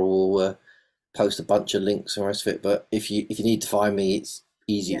Barbara will post a bunch of links and the rest of it. But if you need to find me, it's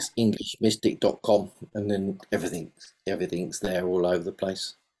easy. It's EnglishMystic.com, and then everything's there all over the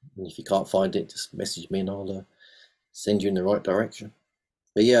place. And if you can't find it, just message me and I'll send you in the right direction.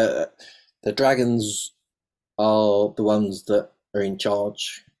 But yeah, the dragons are the ones that are in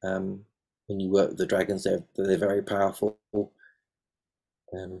charge. When you work with the dragons, they're very powerful.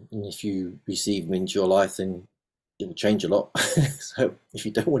 And if you receive them into your life, then it will change a lot. So if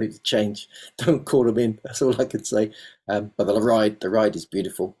you don't want it to change, don't call them in. That's all I can say. But the ride is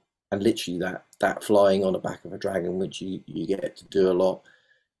beautiful, and literally that flying on the back of a dragon, which you get to do a lot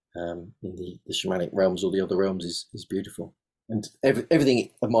in the shamanic realms or the other realms, is beautiful. And everything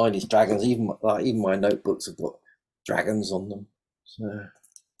of mine is dragons. Even my notebooks have got dragons on them. So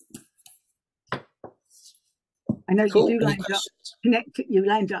I know cool. You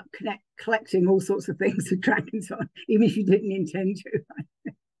land up collecting all sorts of things with dragons on, even if you didn't intend to.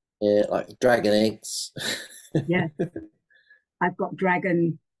 Yeah, like dragon eggs. Yeah, I've got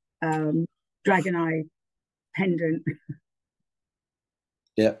dragon eye pendant.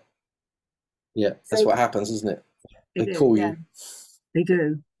 Yeah, that's what happens, isn't it? They call you. They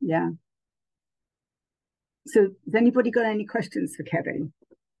do, yeah. So, has anybody got any questions for Kevin?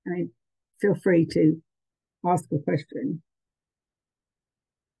 I mean, feel free to ask a question.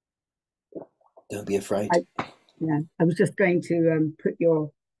 Don't be afraid. I was just going to put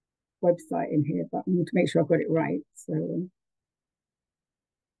your website in here, but I need to make sure I've got it right. So,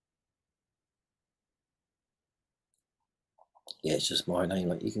 yeah, it's just my name,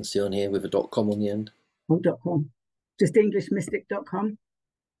 like you can see on here with a .com on the end. Oh, .com. Just EnglishMystic.com.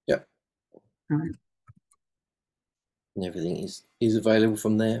 Yeah. All right. And everything is available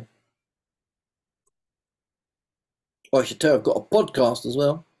from there. I should tell I've got a podcast as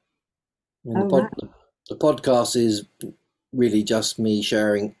well. And the podcast is really just me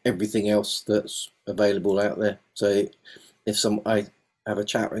sharing everything else that's available out there. So if I have a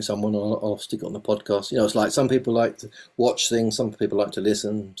chat with someone, I'll stick it on the podcast. You know, it's like some people like to watch things, some people like to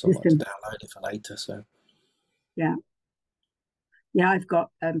listen, some like to download it for later. So yeah, I've got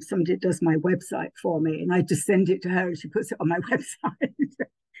somebody that does my website for me, and I just send it to her, and she puts it on my website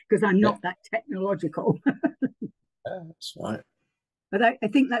because I'm not that technological. That's right. But I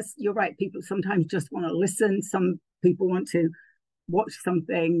think you're right. People sometimes just want to listen. Some people want to watch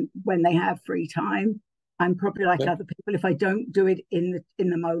something when they have free time. I'm probably like other people. If I don't do it in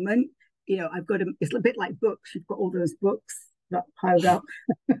the moment, you know, it's a bit like books. You've got all those books that piled up,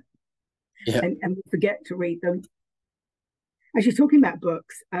 and we forget to read them. As you're talking about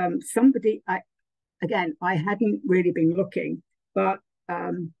books, I hadn't really been looking, but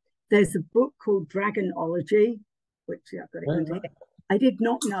there's a book called Dragonology, which I've got it under here. I did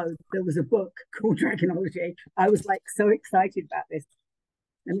not know there was a book called Dragonology. I was like so excited about this.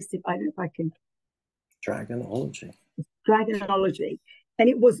 Let me see if I can. Dragonology. Dragonology, and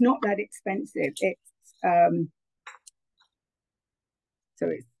it was not that expensive. It's so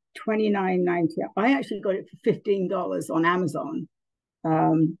it's $29.90. I actually got it for $15 on Amazon.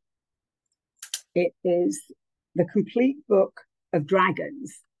 It is the complete book of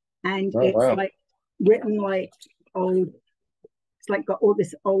dragons, and it's like written like old. It's like got all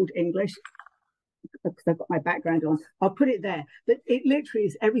this old English because I've got my background on. I'll put it there, but it literally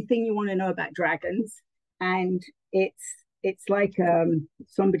is everything you want to know about dragons. and it's like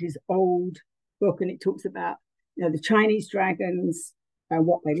somebody's old book, and it talks about the Chinese dragons and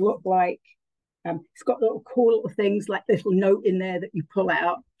what they look like. It's got little cool little things like little note in there that you pull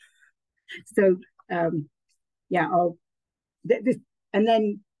out. So yeah, this, and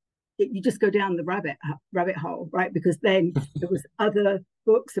then you just go down the rabbit hole, right? Because then there was other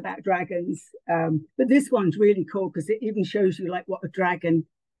books about dragons, but this one's really cool because it even shows you like what a dragon,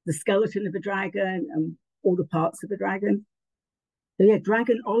 the skeleton of a dragon, and all the parts of a dragon. So yeah,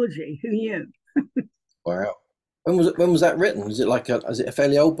 dragonology. Who knew? Wow. When was that written? Is it a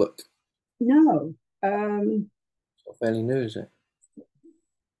fairly old book? No, It's not fairly new, is it?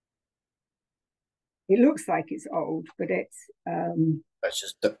 it looks like it's old, but That's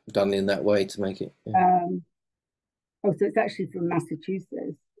just done in that way to make it. Yeah. oh, so it's actually from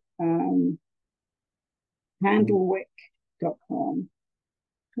Massachusetts. Handlewick.com.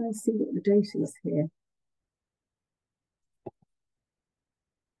 Trying to see what the date is here.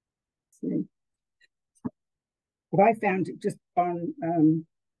 See. But I found it just on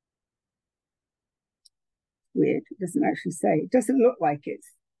weird. It doesn't actually say. It doesn't look like it's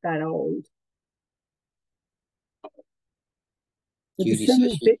that old. Judy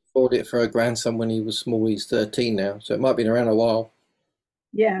says she bought it for her grandson when he was small. He's 13 now, so it might have been around a while.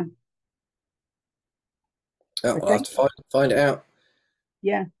 Yeah. I'll have to find it out.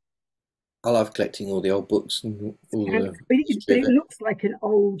 Yeah. I love collecting all the old books and all but it looks like an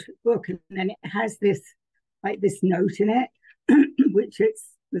old book, and then it has this note in it, which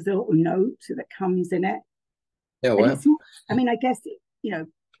there's a little note that comes in it. Yeah, well, I mean, I guess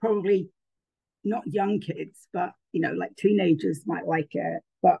probably not young kids, but like teenagers might like it.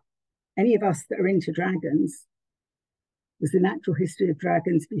 But any of us that are into dragons, there's the natural history of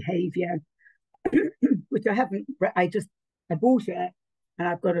dragons' behavior, which I haven't. I bought it, and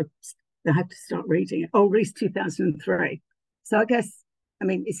I have to start reading it. Oh, released 2003. So I guess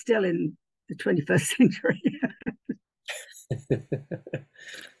it's still in the 21st century.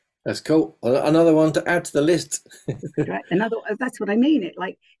 That's cool. Another one to add to the list. Right. That's what I mean.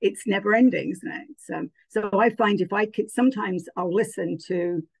 It's never ending, isn't it? So I find if I could, sometimes I'll listen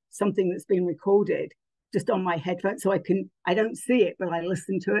to something that's been recorded just on my headphones, so I don't see it, but I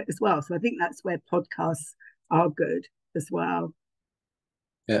listen to it as well. So I think that's where podcasts are good as well.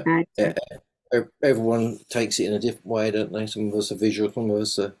 Yeah. And, everyone takes it in a different way, don't they? Some of us are visual, some of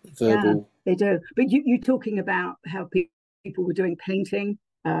us are verbal. Yeah, they do. But you talking about how people were doing painting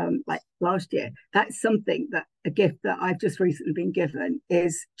like last year. That's something a gift that I've just recently been given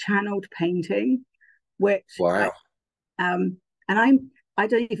is channeled painting, which wow. And I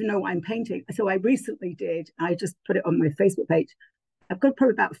don't even know what I'm painting. So I recently I just put it on my Facebook page. I've got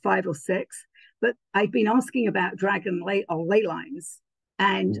probably about 5 or 6, but I've been asking about dragon ley lines.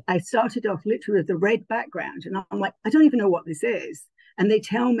 And I started off literally with the red background, and I'm like, I don't even know what this is. And they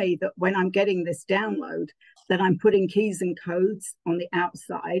tell me that when I'm getting this download, that I'm putting keys and codes on the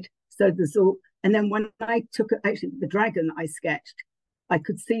outside. So there's all, and then when I took actually the dragon that I sketched, I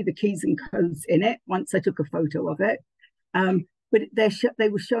could see the keys and codes in it once I took a photo of it. But they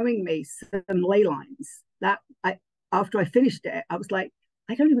were showing me some ley lines that after I finished it, I was like,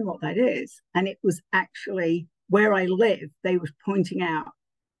 I don't even know what that is. And it was actually where I live. They were pointing out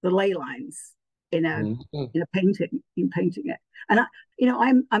the ley lines in a painting, in painting it. And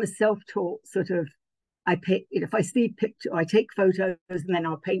I'm a self-taught sort of. I pick if I see picture, I take photos and then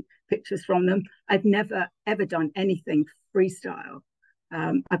I'll paint pictures from them. I've never ever done anything freestyle.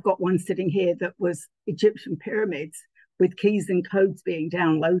 I've got one sitting here that was Egyptian pyramids with keys and codes being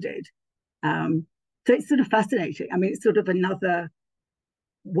downloaded. So it's sort of fascinating. It's sort of another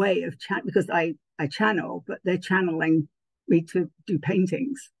way of chat, because I channel, but they're channeling me to do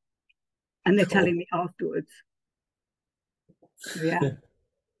paintings, and they're telling me afterwards. So, yeah.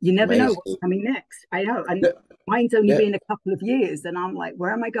 You never know what's coming next. I know. And mine's only been a couple of years, and I'm like,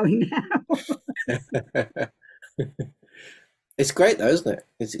 where am I going now? It's great though, isn't it?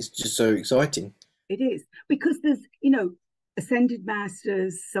 It's just so exciting. It is, because there's, ascended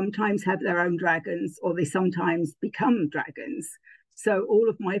masters sometimes have their own dragons, or they sometimes become dragons. So all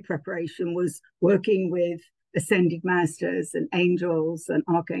of my preparation was working with ascended masters and angels and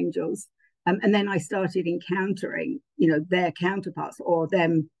archangels. And then I started encountering, their counterparts, or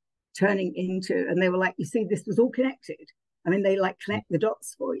them turning into, and they were like, you see, this was all connected. They connect the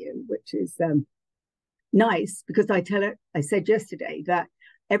dots for you, which is nice, because I said yesterday that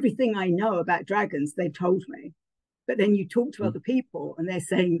everything I know about dragons, they've told me. But then you talk to other people and they're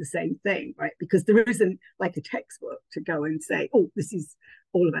saying the same thing, right? Because there isn't like a textbook to go and say, oh, this is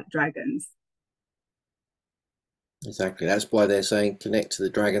all about dragons. Exactly. That's why they're saying connect to the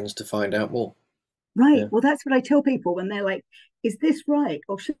dragons to find out more. Right. Yeah, Well, that's what I tell people when they're like, "Is this right?"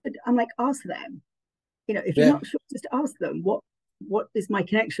 Or should I'm like, ask them. If you're yeah. not sure, just ask them. What is my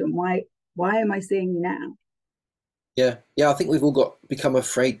connection? Why am I seeing you now? Yeah, yeah, I think we've all got become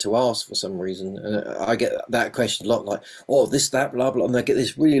afraid to ask for some reason. And I get that question a lot, like, "Oh, this, that, blah, blah," and they get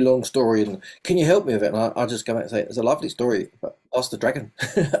this really long story, and can you help me with it? And I just come out and say, "It's a lovely story, but ask the dragon."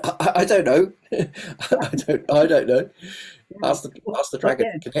 I don't know. I don't know. Yeah. Ask the Or, dragon.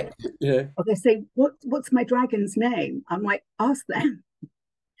 yeah. Connect, you know. Or they say, what's my dragon's name? I'm like, ask them.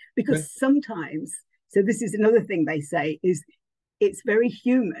 Yeah, Because sometimes, so this is another thing they say, is it's very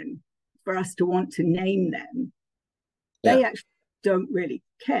human for us to want to name them. yeah, They actually don't really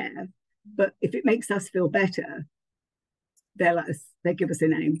care, but if it makes us feel better, they give us a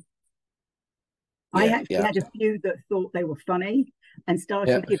name. I yeah, actually yeah. had a few that thought they were funny and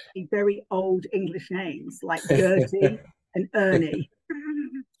Yeah. started giving me very old English names like Gertie and Ernie.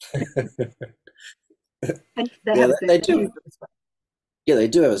 And they Yeah, have a sense they of humor do. as well. Yeah, they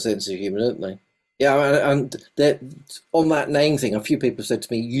do have a sense of humour, don't they? Yeah, and that on that name thing, a few people said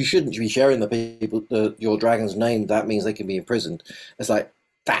to me, "You shouldn't be sharing your dragon's name. That means they can be imprisoned." It's like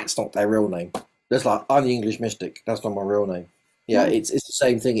that's not their real name. That's like I'm the English mystic. That's not my real name. Yeah, No, it's the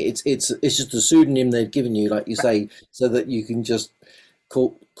same thing. It's just a pseudonym they've given you, like you right, say, so that you can just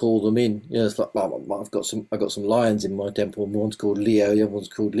call them in. You know, it's like well, I've got some lions in my temple, and one's called Leo, the other one's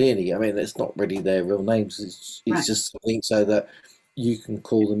called Leonie. I mean, it's not really their real names. It's right. just something so that you can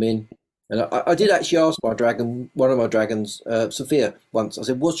call them in. And I did actually ask one of my dragons, Sophia, once. I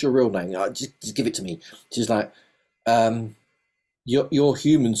said, "What's your real name?" Just give it to me. She's like, um, "You're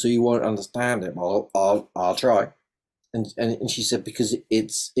human, so you won't understand it." Well, I'll try. And she said because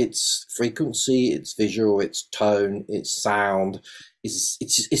it's frequency, it's visual, it's tone, it's sound, it's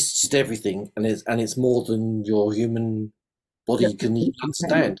just everything, and it's more than your human body can even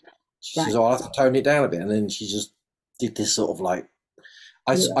Right, understand. She says, right. "Oh, I'll have to tone it down a bit," and then she just did this sort of like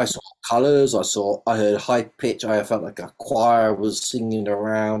I Yeah. saw colours. I heard high pitch. I felt like a choir was singing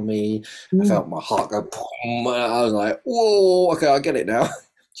around me. I Mm, felt my heart go boom. And I was like, "Whoa, okay, I get it now."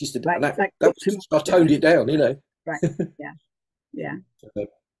 She said, right. and It's like that was victim just, I toned it down, you know. right. Yeah, yeah, So,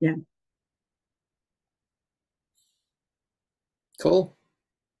 yeah. cool.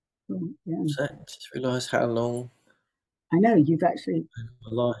 Yeah. So, just realised how long I know you've actually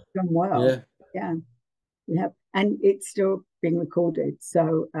my life. done well. Yeah. Yeah, you have, and it's still being recorded.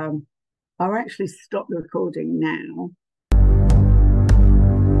 So I'll actually stop the recording now